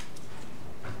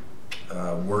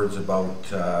words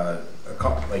about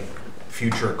like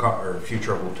future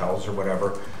hotels or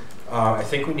whatever. I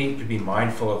think we need to be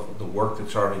mindful of the work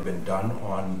that's already been done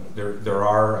on. There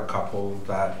are a couple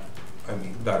that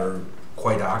that are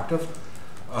quite active.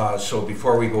 So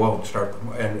before we go out and start,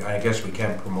 and I guess we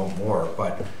can promote more,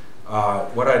 but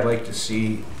what I'd like to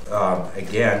see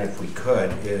again, if we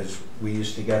could, is we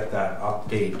used to get that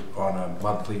update on a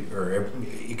monthly, or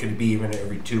it can be even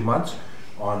every 2 months,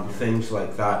 on things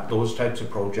like that, those types of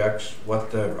projects,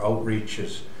 what the outreach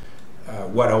is,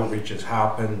 what outreaches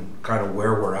happen, kind of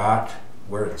where we're at,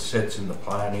 where it sits in the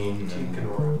planning. Team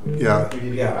Kenora.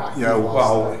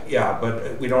 Yeah.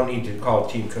 But we don't need to call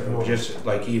it Team Kenora, just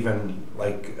like even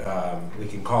like we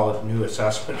can call it new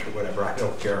assessment or whatever, I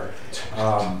don't care.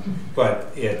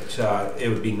 But it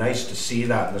would be nice to see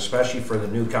that, and especially for the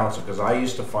new council, because I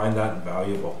used to find that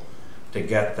invaluable to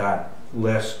get that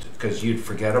list, because you'd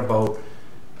forget about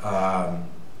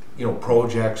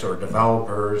projects or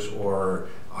developers or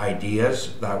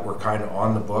ideas that were kind of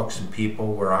on the books, and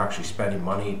people were actually spending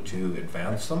money to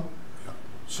advance them.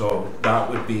 So that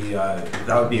would be a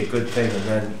good thing, and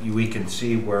then we can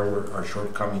see where our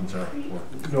shortcomings are.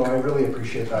 No, I really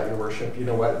appreciate that, Your Worship. You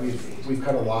know what, we've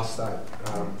kind of lost that.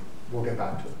 We'll get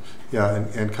back to it. Yeah,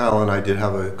 and Kyle and I did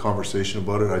have a conversation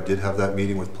about it. I did have that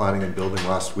meeting with Planning and Building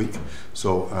last week.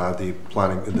 So the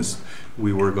planning,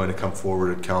 we were going to come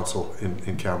forward at council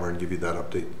in camera and give you that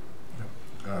update.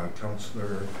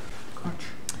 Councillor Koch.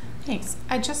 Thanks.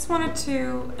 I just wanted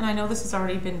to, and I know this has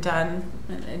already been done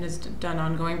and is done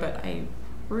ongoing, but I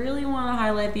really want to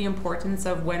highlight the importance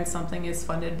of when something is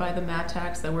funded by the MAT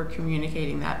tax, that we're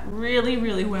communicating that really,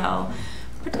 really well,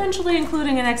 potentially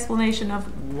including an explanation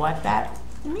of what that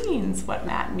means, what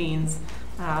MAT means,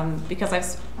 because I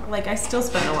still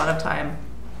spend a lot of time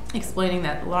explaining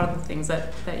that a lot of the things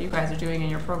that you guys are doing in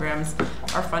your programs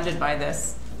are funded by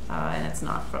this, and it's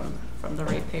not from the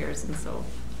ratepayers, and so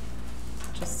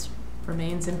just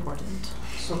remains important.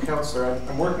 So, Councillor,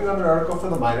 I'm working on an article for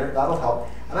the minor. That'll help.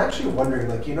 I'm actually wondering,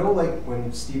 like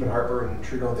when Stephen Harper and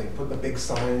Trudeau, they put the big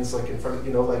signs like in front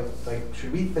of, like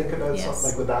should we think about something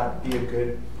like, would that be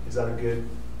is that a good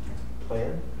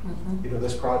plan? Mm-hmm.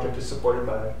 This project is supported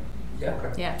by. Yeah.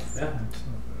 Okay. Yes. Yeah.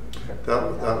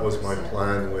 That was my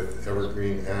plan with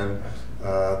Evergreen and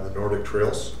the Nordic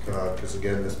Trails, because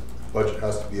again, this budget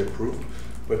has to be approved,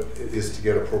 but it is to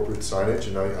get appropriate signage,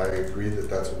 and I agree that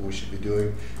that's what we should be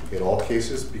doing in all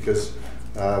cases, because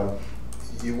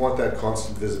you want that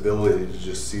constant visibility to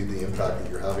just see the impact that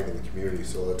you're having in the community,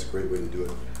 so that's a great way to do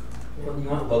it. Well, you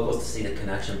want locals to see the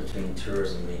connection between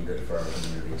tourism being good for our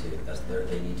community too.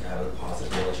 They need to have a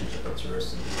positive relationship with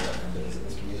tourists and people that come to visit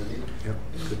this community. Yep,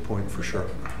 good point for sure.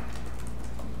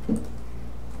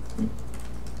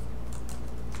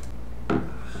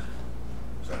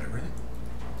 Is that everything?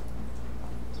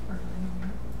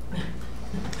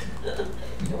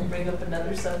 Don't bring up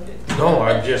another subject. No,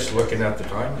 I'm just looking at the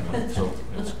time, so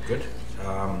it's good.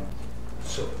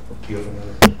 So, do you have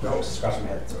another? No, discussion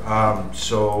ahead.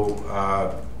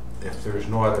 If there's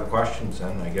no other questions,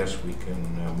 then I guess we can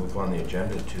move on the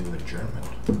agenda to adjournment.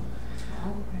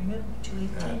 Very good.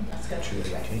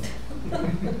 2:18.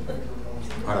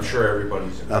 I'm sure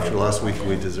everybody's. After last week,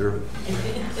 we deserve it.